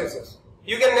impulse purchases.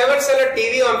 You can never sell a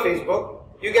TV on Facebook.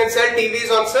 You can sell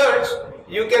TVs on search.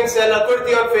 You can sell a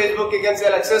kurti on Facebook. You can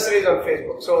sell accessories on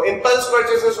Facebook. So impulse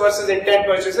purchases versus intent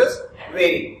purchases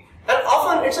vary. And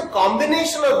often it's a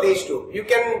combination of these two. You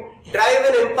can drive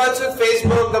an impulse with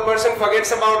Facebook, the person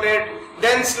forgets about it,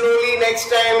 then slowly next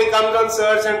time he comes on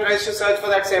search and tries to search for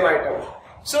that same item.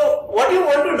 So what you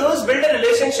want to do is build a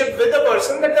relationship with the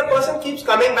person that the person keeps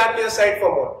coming back to your site for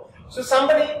more. So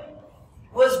somebody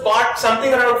who has bought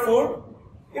something around food,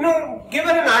 give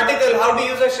her an article how to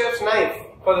use a chef's knife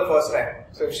for the first time.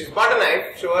 So if she's bought a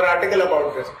knife, show her article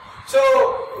about this.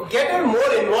 So get her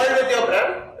more involved with your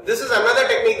brand. This is another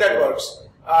technique that works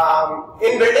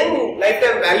in building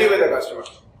lifetime value with the customer.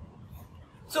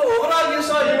 So overall you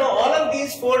saw, all of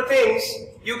these four things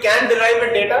you can derive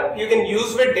with data, you can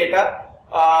use with data.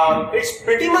 It's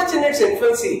pretty much in its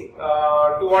infancy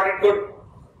to what it could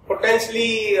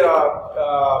potentially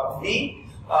be.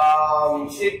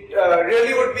 It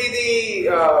really would be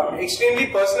the extremely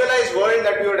personalized world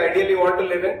that we would ideally want to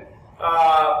live in.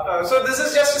 So this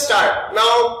is just a start.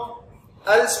 Now,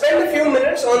 I'll spend a few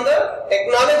minutes on the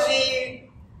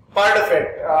technology part of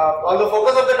it. Although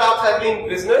focus of the talks has been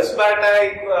business, but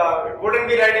it wouldn't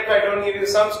be right if I don't give you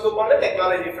some scoop on the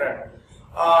technology front.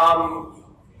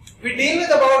 We deal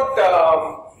with about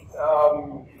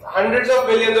hundreds of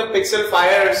billions of pixel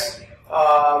fires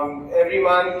every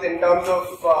month in terms of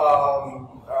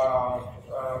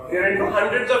we're into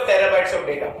hundreds of terabytes of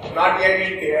data, not yet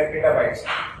in petabytes.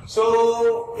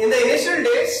 So in the initial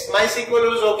days, MySQL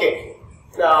was okay.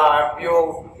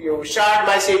 You shard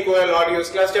MySQL or use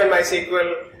clustered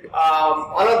MySQL.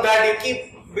 All of that you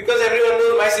keep, because everyone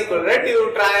knows MySQL, right?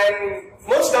 You try and,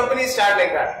 most companies start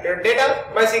like that. Your data,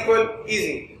 MySQL,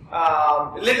 easy.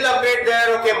 Little upgrade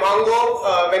there, okay,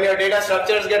 Mongo, when your data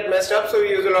structures get messed up, so we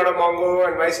use a lot of Mongo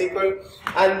and MySQL,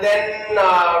 and then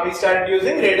we started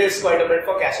using Redis quite a bit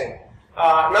for caching.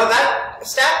 Now that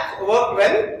stack worked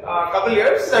well a couple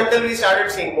years until we started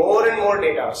seeing more and more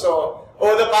data. So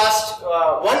over the past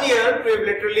 1 year, we've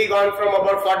literally gone from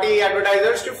about 40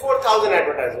 advertisers to 4,000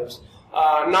 advertisers.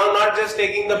 Now not just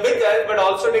taking the big guys, but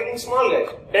also taking small guys,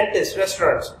 dentists,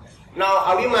 restaurants. Now,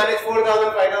 how do you manage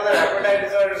 4,000, 5,000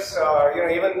 advertisers,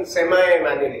 even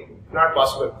semi-manually? Not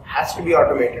possible. Has to be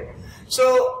automated.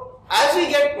 So, as we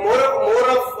get have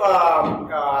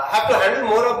to handle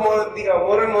more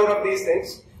and more of these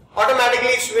things,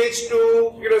 automatically switch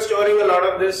to, storing a lot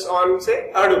of this on, say,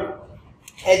 Hadoop,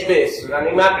 Edge-based,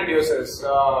 running MapReducers,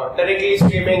 directly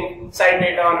streaming site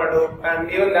data on Hadoop, and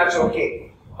even that's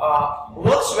okay.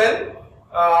 Works well.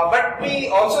 But we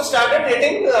also started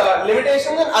hitting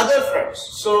limitations on other fronts.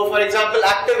 So, for example,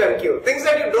 ActiveMQ, things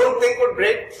that you don't think would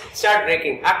break, start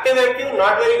breaking. ActiveMQ,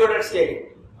 not very good at scaling.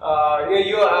 We're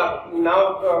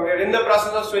in the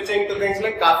process of switching to things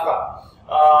like Kafka.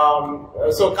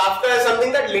 So, Kafka is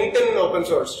something that LinkedIn open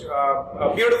sourced.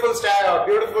 A beautiful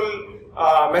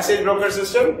message broker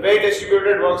system, very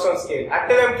distributed, works on scale.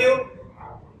 ActiveMQ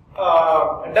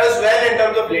does well in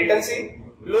terms of latency.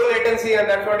 Low latency, and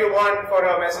that's what you want for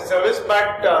a message service,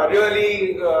 but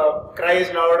really cries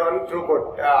loud on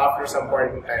throughput after some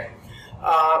point in time.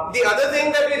 The other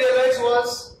thing that we realized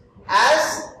was,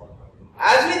 as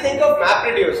we think of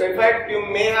MapReduce, in fact, you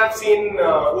may have seen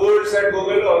Urs at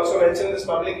Google also mention this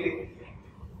publicly.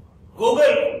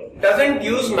 Google doesn't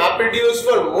use MapReduce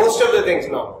for most of the things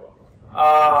now.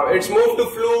 It's moved to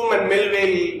Flume and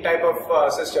Millvale type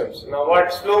of systems. Now,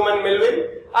 what's Flume and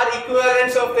Millvale? Are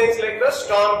equivalents of things like the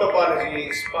Storm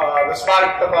topology, the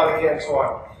Spark topology, and so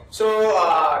on. So,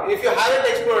 if you haven't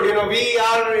explored, we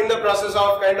are in the process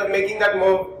of kind of making that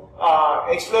move,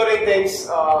 exploring things,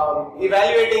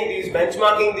 evaluating these,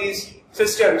 benchmarking these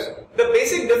systems. The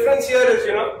basic difference here is,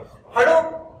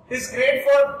 Hadoop is great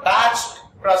for batched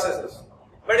processes.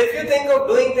 But if you think of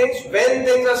doing things when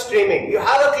things are streaming, you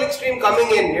have a clickstream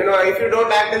coming in, if you don't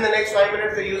act in the next 5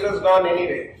 minutes, the user's gone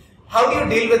anyway. How do you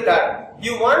deal with that?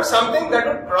 You want something that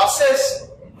would process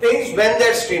things when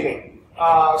they're streaming.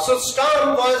 So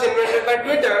Storm was invented by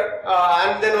Twitter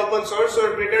and then open source,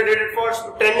 so Twitter did it for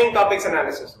trending topics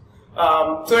analysis.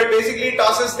 So it basically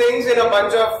tosses things in a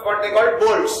bunch of what they call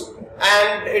bolts.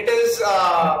 And it is,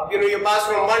 you pass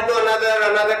from one to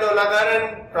another to another,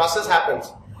 and process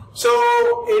happens. So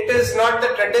it is not the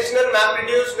traditional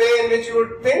MapReduce way in which you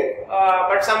would think,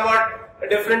 but somewhat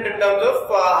different in terms of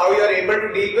how you are able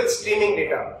to deal with streaming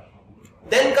data.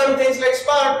 Then come things like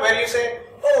Spark, where you say,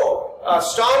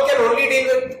 Storm can only deal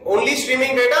with only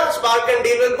streaming data, Spark can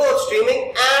deal with both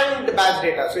streaming and batch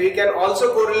data. So you can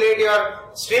also correlate your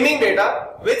streaming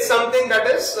data with something that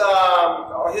is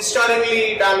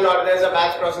historically done, or there's a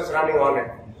batch process running on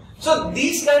it. So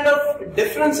these kind of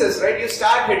differences, right, you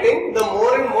start hitting the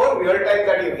more and more real time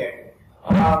that you get.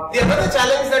 The other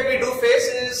challenge that we do face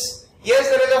is, yes,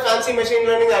 there is a fancy machine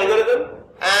learning algorithm,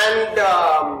 and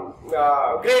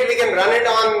great, we can run it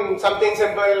on something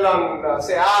simple on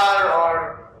say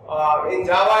R or in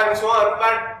Java and so on,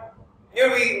 but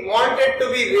we want it to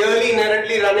be really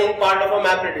inherently running part of a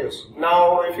MapReduce.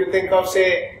 Now, if you think of,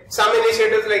 say, some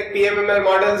initiatives like PMML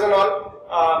models and all,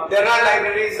 there are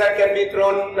libraries that can be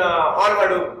thrown on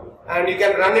Hadoop, and you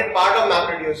can run it part of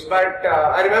MapReduce. But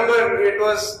I remember it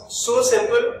was so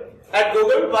simple at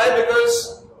Google. Why?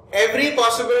 Because every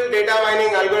possible data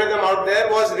mining algorithm out there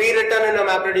was rewritten in a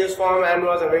MapReduce form and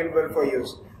was available for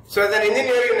use. So as an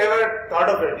engineer, you never thought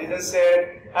of it. You just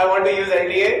said, I want to use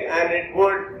NDA, and it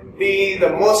would be the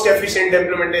most efficient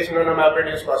implementation on a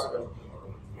MapReduce possible.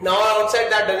 Now outside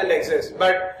that doesn't exist,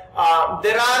 but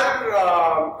there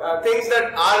are things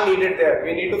that are needed there.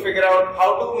 We need to figure out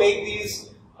how to make these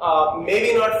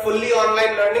maybe not fully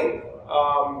online learning,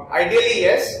 ideally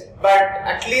yes, but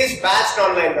at least batched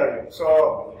online learning.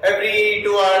 So every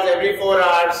 2 hours, every 4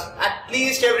 hours, at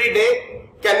least every day,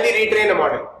 can we retrain a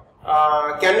model?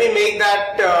 Can we make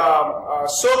that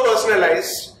so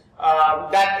personalized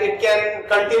that it can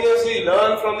continuously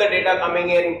learn from the data coming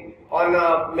in on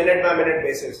a minute by minute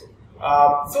basis?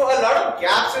 So a lot of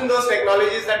gaps in those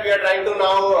technologies that we are trying to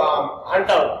now hunt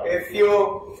out. If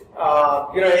you,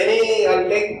 I'll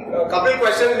take a couple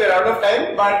questions, we're out of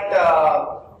time, but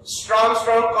strong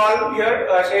call here,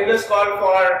 shameless call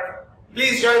for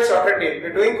please join Socrates.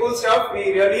 We're doing cool stuff.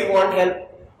 We really want help.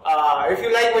 If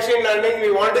you like machine learning,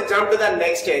 we want to jump to that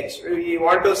next stage. We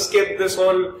want to skip this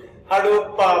whole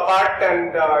Hadoop part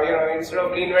and instead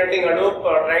of reinventing Hadoop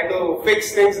or trying to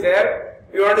fix things there,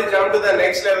 we want to jump to the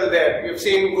next level there. You've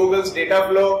seen Google's data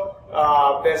flow,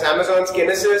 there's Amazon's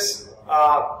Kinesis,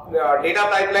 data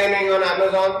pipelining on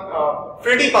Amazon,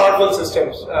 pretty powerful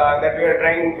systems that we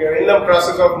are in the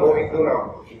process of moving to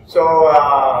now. So,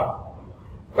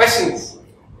 questions?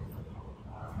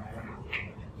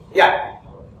 Yeah.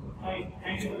 Hi,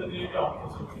 thank you for the great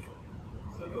talk.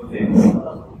 So, two things.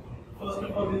 First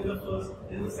of all, this is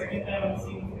the second time I'm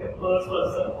seeing a Perls for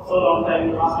so long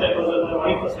time. Last time was my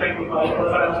wife was trying to buy it,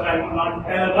 but I was trying to not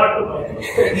to buy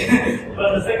it. But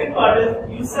the second part is,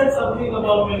 you said something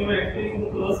about when you were explaining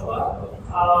the close part.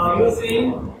 You were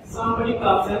saying somebody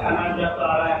comes in and I'm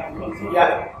just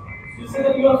yeah. You said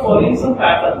that you are following some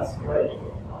patterns, right?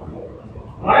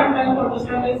 What I'm trying to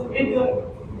understand is,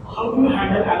 how do you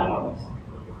handle anomalies?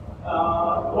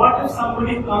 What if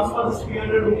somebody comes for this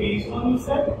 300 rupees one you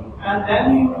said, and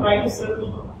then you try to sell,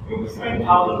 you spend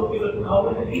 1,000 rupees or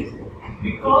 2,000 rupees,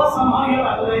 because somehow you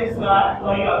have analyzed that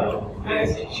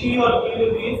she or he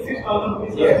will be 6,000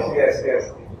 rupees.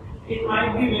 Yes. It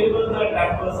might be available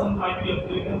that person might be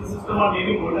upgrading the system or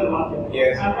maybe more than one.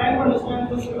 Yes. I'm trying to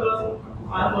understand this because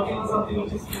I'm working on something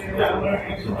which is grammar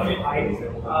detection very high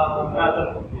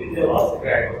rather in DevOps.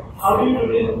 Right. How do you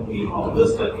do it?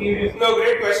 Just curious. No,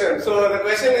 great question. So the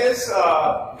question is,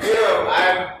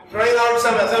 I'm throwing out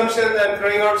some assumptions and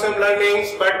throwing out some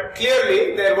learnings, but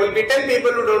clearly there will be 10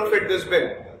 people who don't fit this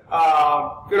bill.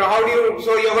 How do you?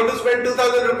 So you're going to spend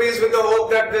 2,000 rupees with the hope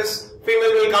that this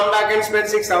female will come back and spend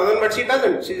 6,000, but she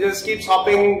doesn't. She just keeps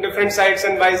hopping different sites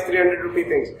and buys 300 rupee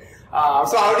things.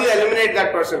 So how do you eliminate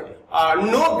that person?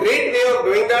 No great way of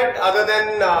doing that other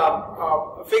than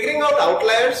figuring out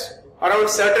outliers around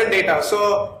certain data.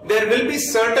 So there will be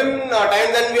certain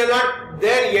times, and we are not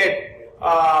there yet,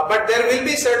 but there will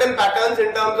be certain patterns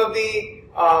in terms of the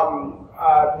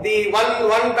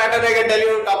one pattern I can tell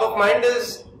you top of mind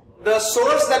is the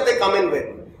source that they come in with.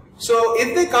 So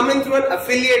if they come in through an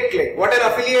affiliate click, what an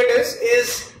affiliate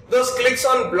is those clicks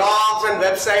on blogs and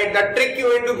websites that trick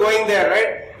you into going there,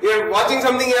 right? You're watching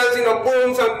something else,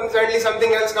 boom, suddenly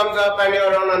something else comes up and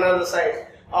you're on another site.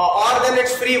 Or then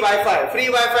it's free Wi-Fi. Free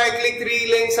Wi-Fi, click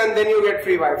 3 links and then you get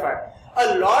free Wi-Fi.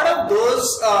 A lot of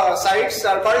those sites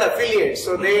are called affiliates.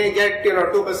 So they get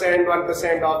 2%,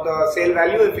 1% of the sale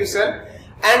value if you sell.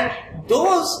 And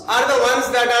those are the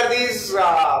ones that are these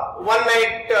one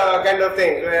night kind of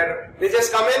things where they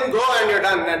just come in, go and you're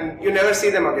done and you never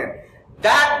see them again.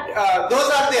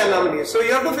 Those are the anomalies. So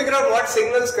you have to figure out what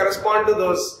signals correspond to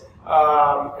those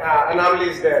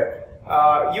anomalies there.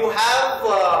 You have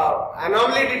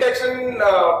anomaly detection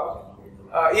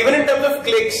even in terms of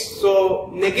clicks.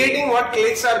 So negating what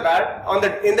clicks are bad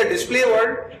in the display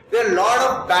world, there are a lot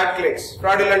of bad clicks,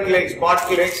 fraudulent clicks, bot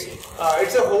clicks.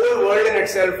 It's a whole world in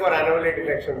itself for anomaly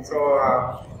detection. So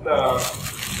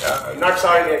not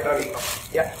solved yet on e-commerce.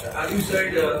 Yeah. As you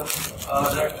said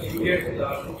that you get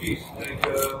cookies, like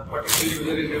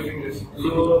particular user is using this.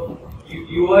 So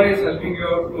UI is helping you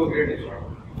out to a great extent.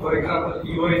 For example,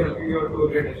 UI is helping you out to a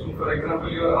great extent. For example,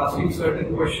 you are asking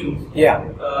certain questions. Yeah.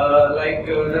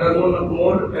 There are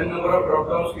more number of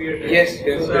drop-downs created. Yes.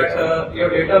 So that your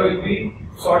data will be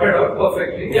sorted out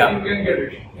perfectly. Yeah. And you can get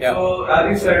it. Yeah. So as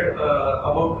you said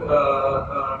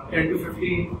about 10 to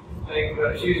 15.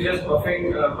 She's just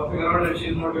buffing around and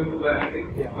she's not going to buy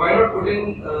anything. Yeah. Why not put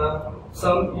in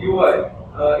some UI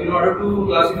in order to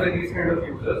classify these kind of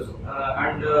users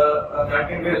and that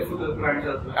can be helpful to the clients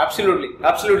as well.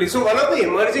 Absolutely. So one of the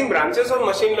emerging branches of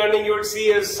machine learning you would see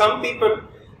is some people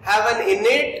have an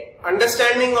innate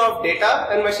understanding of data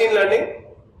and machine learning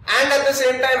and at the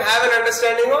same time have an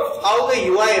understanding of how the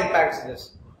UI impacts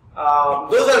this.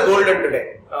 Those are golden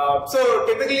today. So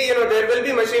typically, there will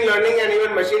be machine learning and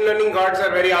even machine learning gods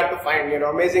are very hard to find,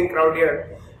 amazing crowd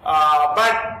here.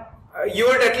 But you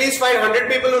would at least find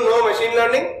 100 people who know machine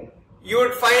learning. You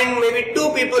would find maybe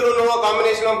 2 people who know a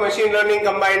combination of machine learning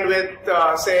combined with,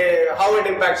 say, how it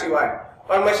impacts UI.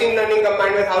 Or machine learning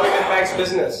combined with how it impacts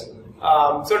business.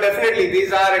 So definitely,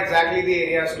 these are exactly the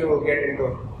areas to get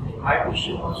into. My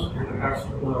question was with regards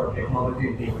to technology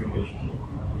implementation.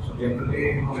 So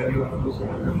generally, when you have to set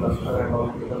up a cluster and all,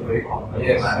 it becomes very complex.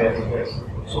 Yes.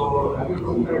 So have you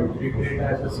looked at big data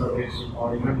as a service,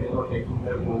 or even taking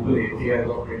the Google APIs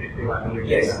or predictive analytics?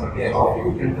 Yes. How do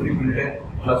you generally build a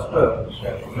cluster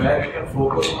where you can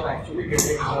focus on actually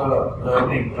getting the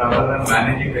learning rather than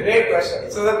managing the Great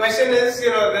question. So the question is,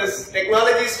 this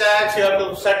technology stacks, you have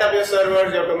to set up your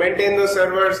servers, you have to maintain those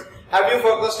servers. Have you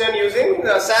focused on using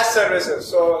SaaS services?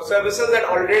 So services that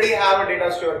already have a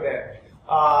data store there.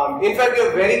 In fact,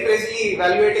 you're very crazily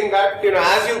evaluating that,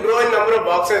 as you grow in number of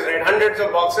boxes, right, hundreds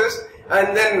of boxes,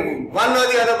 and then one or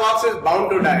the other box is bound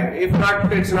to die. If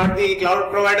not, it's not the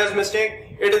cloud provider's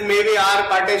mistake, it is maybe our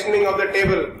partitioning of the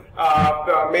table,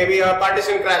 maybe a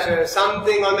partition crashes,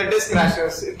 something on the disk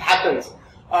crashes, it happens.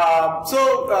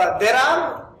 So there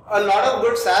are a lot of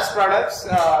good SaaS products,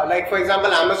 like for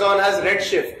example, Amazon has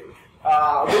Redshift.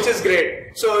 Which is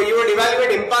great. So you would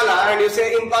evaluate Impala and you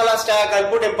say Impala stack,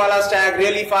 I'll put Impala stack,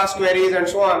 really fast queries and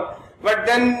so on. But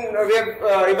then we have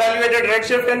evaluated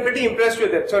Redshift and pretty impressed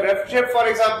with it. So Redshift, for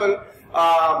example,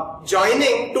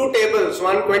 joining two tables,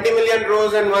 one 20 million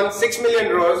rows and one 6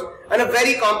 million rows, and a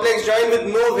very complex join with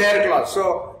no where clause.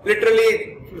 So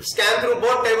literally scan through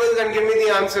both tables and give me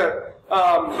the answer.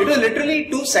 It was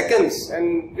literally 2 seconds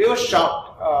and we were shocked.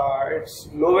 It's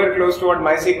nowhere close to what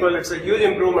MySQL, it's a huge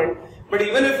improvement. But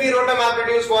even if we wrote a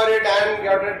MapReduce for it and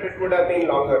got it, it would have been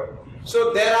longer.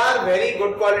 So there are very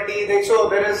good quality things. So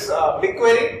there is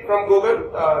BigQuery from Google,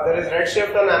 there is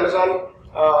Redshift on Amazon.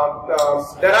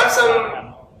 There are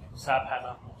some SAP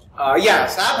HANA.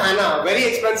 SAP HANA, very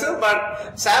expensive,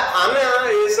 but SAP HANA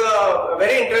is a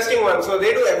very interesting one. So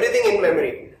they do everything in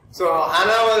memory. So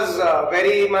HANA was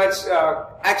very much,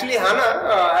 actually HANA,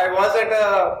 I was at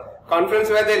a conference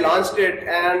where they launched it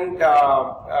and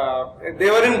they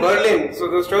were in Berlin. So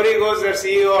the story goes their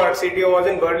CEO or CTO was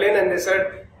in Berlin and they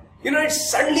said,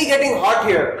 it's suddenly getting hot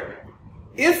here.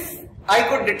 If I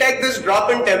could detect this drop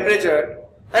in temperature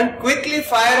and quickly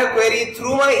fire a query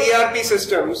through my ERP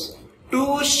systems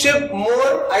to ship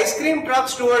more ice cream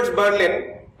trucks towards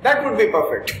Berlin, that would be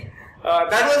perfect.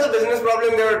 That was the business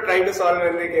problem they were trying to solve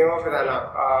when they came up with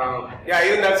HANA.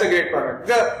 Even that's a great product.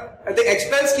 The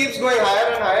expense keeps going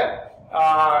higher and higher.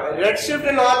 Redshift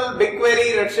and all,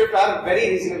 BigQuery, Redshift are very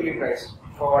reasonably priced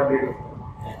for what they do.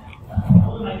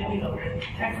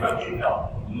 Thanks for getting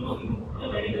out. You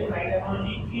a very good right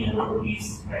analogy, 300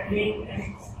 rupees spending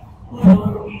and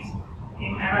 200 rupees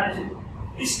in analysis.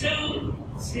 It's still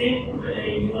same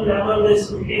level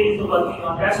this retail is working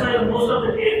on. That's why most of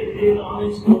the retail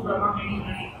online stores are not making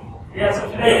money. They are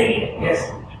subsidizing.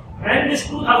 Yes. And this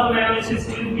 2000 analysis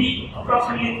will be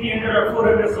approximately 300 or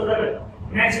 400 so that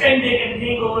next time they can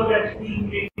think over that we will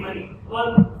make money.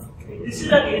 Well, if this is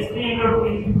the case, 300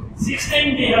 rupees. 6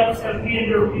 times they have to sell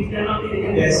 300 rupees, then only they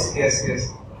can.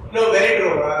 Yes. No, very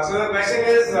true. So the question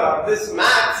is, this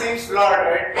math seems flawed,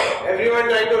 right? Everyone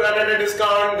trying to run at a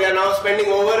discount, they are now spending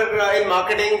over in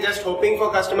marketing, just hoping for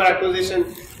customer acquisition.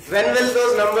 When will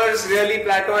those numbers really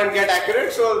plateau and get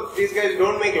accurate? So these guys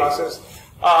don't make losses.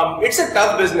 It's a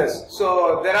tough business.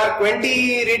 So there are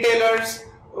 20 retailers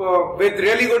with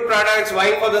really good products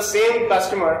vying for the same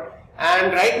customer.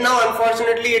 And right now,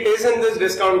 unfortunately, it is in this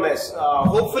discount mess.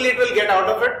 Hopefully, it will get out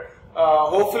of it.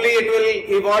 Hopefully, it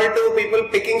will evolve to people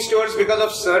picking stores because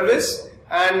of service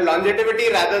and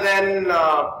longevity rather than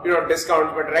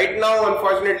discounts. But right now,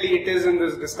 unfortunately, it is in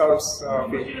this discounts. How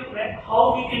we can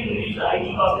reduce the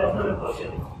IT cost? That's the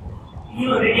question.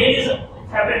 Retail is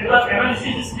happening because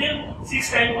analysis is still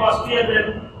 6 times costlier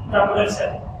than the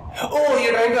production. Oh,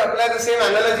 you're trying to apply the same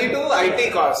analogy to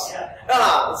IT costs.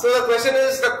 Yeah. So the question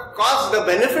is the cost, the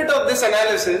benefit of this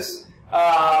analysis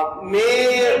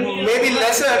may be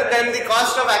lesser than the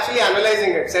cost of actually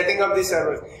analyzing it, setting up the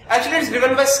servers. Actually, it's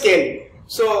driven by scale.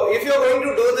 So if you're going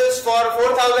to do this for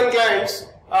 4,000 clients,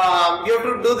 you have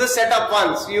to do this setup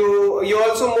once. You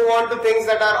also move on to things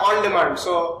that are on demand.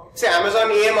 So say Amazon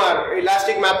EMR,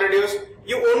 Elastic MapReduce,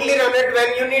 you only run it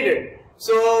when you need it.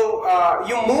 So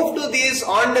you move to these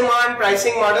on-demand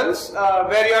pricing models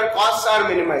where your costs are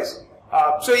minimized.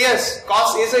 So yes,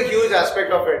 cost is a huge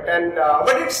aspect of it, and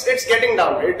but it's getting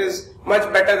down. It is much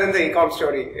better than the e-com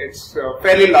story. It's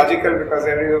fairly logical because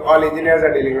all engineers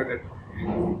are dealing with it.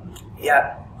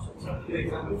 Yeah. So the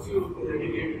examples you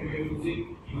dedicated to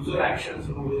using user actions,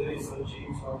 whether it's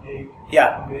searching, sorting,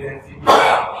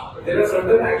 but there are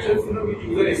certain actions which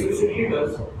user explicitly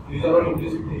does. These are all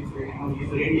implicit things like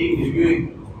he's rating, reviewing,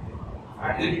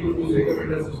 and then you use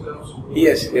recommender systems.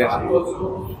 Yes. Are you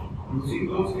also using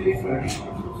those things?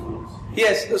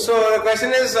 Yes. So the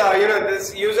question is,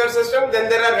 this user system. Then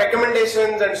there are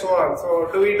recommendations and so on. So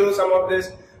do we do some of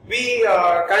this? We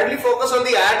currently focus on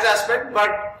the ads aspect, but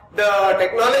the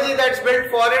technology that's built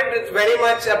for it is very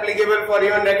much applicable for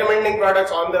even recommending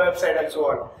products on the website and so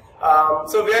on.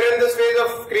 So we are in this phase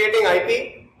of creating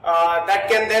IP that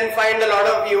can then find a lot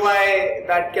of UI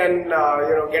that can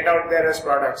get out there as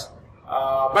products,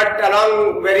 but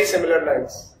along very similar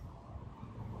lines.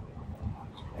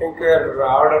 I think we're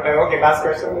out of time. Okay, last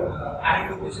question. I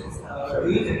have two questions. Do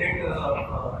you generate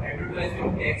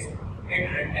advertisement text at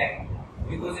runtime?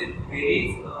 Because it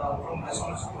varies from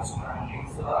customer to customer.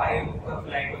 So I have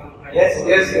like Yes.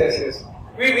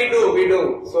 We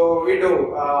do. So we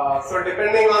do. So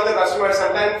depending on the customer,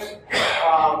 sometimes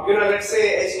let's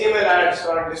say HTML ads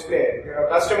on display.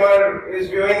 Customer is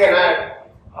viewing an ad.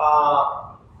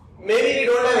 Maybe we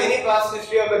don't have any past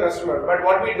history of the customer, but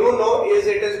what we do know is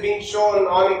it is being shown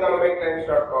on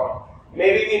economictimes.com.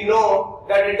 Maybe we know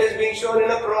that it is being shown in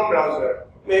a Chrome browser.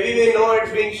 Maybe we know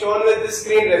it's being shown with this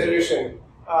screen resolution.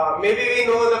 Maybe we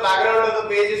know the background of the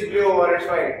page is blue or it's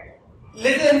white.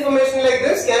 Little information like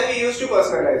this can be used to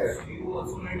personalize it. You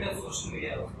also monitor social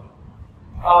media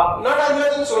also? Not as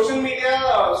much on social media.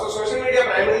 So social media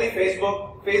primarily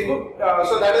Facebook.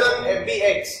 So that is on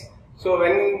FBX. So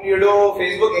when you do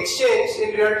Facebook exchange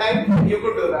in real time, you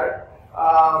could do that.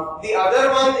 The other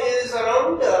one is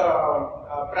around,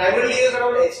 primarily is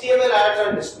around HTML ads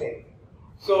on display.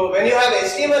 So when you have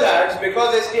HTML ads,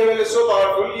 because HTML is so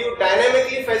powerful, you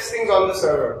dynamically fetch things on the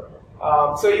server.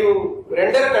 So you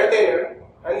render a container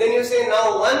and then you say,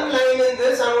 now one line in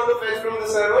this I want to fetch from the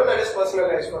server that is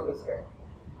personalized for this guy.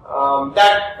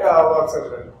 That works as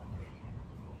well.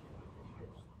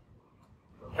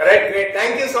 Alright, great.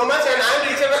 Thank you so much, and I am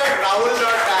reachable at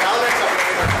Rahul.Kulkarni.